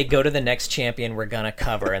 Right? They go to the next champion we're gonna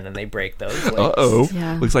cover, and then they break those links. Uh-oh.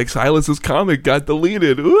 Yeah. Looks like Silas's comic got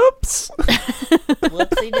deleted. Oops.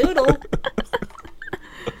 Whoopsie doodle.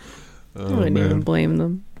 I wouldn't even blame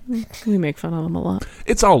them. We make fun of them a lot.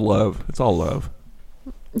 It's all love. It's all love.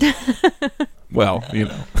 Well,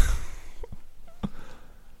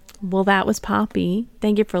 Well, that was Poppy.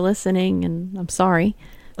 Thank you for listening, and I'm sorry.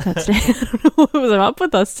 That's I don't know what was up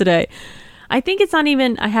with us today. I think it's not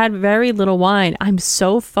even. I had very little wine. I'm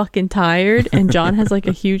so fucking tired, and John has like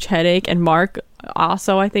a huge headache, and Mark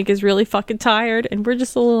also I think is really fucking tired, and we're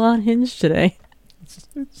just a little unhinged today.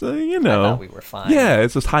 it's I thought we were fine. Yeah,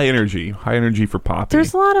 it's just high energy for Poppy.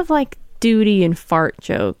 There's a lot of like duty and fart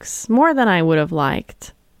jokes, more than I would have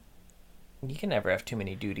liked. You can never have too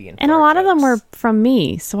many duty and And a fart lot of them were jokes. from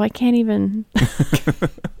me, so I can't even.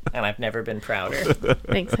 And I've never been prouder.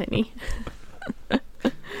 Thanks, honey.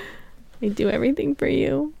 I do everything for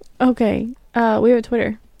you. Okay. We have a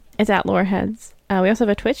Twitter. It's at Loreheads. We also have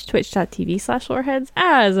a Twitch, twitch.tv/Loreheads.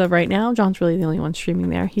 As of right now, John's really the only one streaming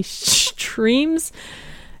there. He streams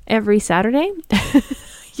every Saturday.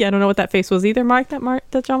 Yeah, I don't know what that face was either, Mark,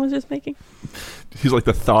 that John was just making. He's like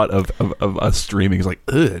the thought of us streaming. He's like,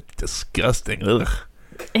 ugh, disgusting. Ugh.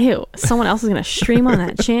 Ew, someone else is going to stream on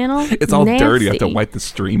that channel? It's all dirty. I have to Nasty. wipe the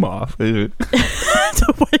stream off. Ugh.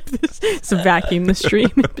 To wipe this, to vacuum the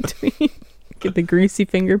stream in between, get the greasy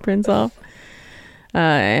fingerprints off.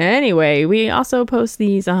 Anyway, we also post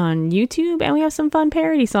these on YouTube, and we have some fun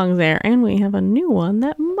parody songs there, and we have a new one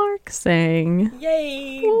that Mark sang.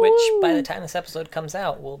 Yay! Which, by the time this episode comes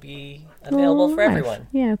out, will be available for Live. everyone.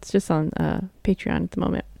 Yeah, it's just on Patreon at the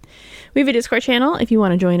moment. We have a Discord channel if you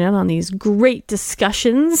want to join in on these great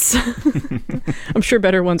discussions. I'm sure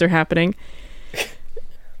better ones are happening.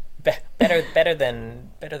 Better than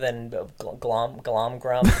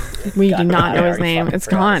Glomgrum. We God, do not I know his already name. fucking It's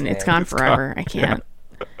forgot gone. his It's name. gone forever. I can't.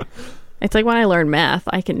 It's like when I learn math,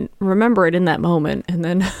 I can remember it in that moment, and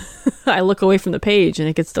then I look away from the page and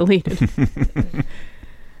it gets deleted. We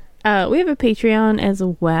have a Patreon as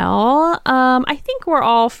well. I think we're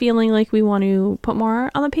all feeling like we want to put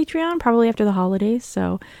more on the Patreon, probably after the holidays.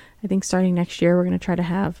 So I think starting next year, we're going to try to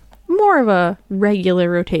have more of a regular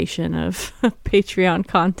rotation of Patreon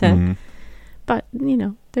content. But,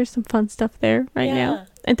 there's some fun stuff there right now.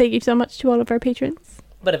 And thank you so much to all of our patrons.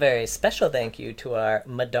 But a very special thank you to our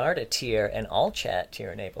Medarda tier and all chat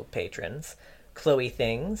tier enabled patrons: Chloe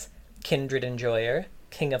Things, Kindred Enjoyer,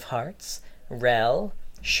 King of Hearts, Rel,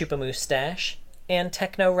 Shupa Moustache, and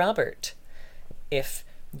Techno Robert. If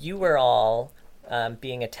you were all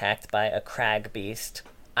being attacked by a crag beast,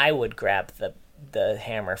 I would grab the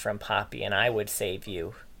hammer from Poppy and I would save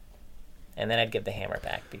you. And then I'd give the hammer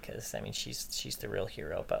back because, she's the real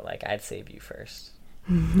hero, but, I'd save you first.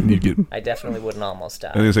 And you get, I definitely wouldn't almost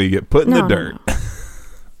die. and they say you get put in the dirt.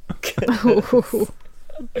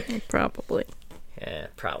 Probably. Yeah,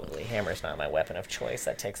 probably. Hammer's not my weapon of choice.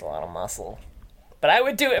 That takes a lot of muscle. But I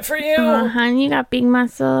would do it for you! Hon, you got big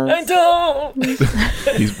muscles. I don't!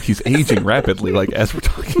 He's aging rapidly, as we're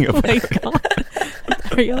talking about. My God.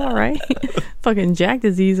 Are you all right? Fucking Jack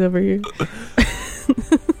disease over here.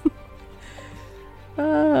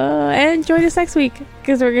 And join us next week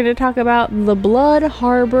because we're going to talk about the Blood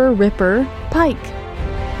Harbor Ripper Pike.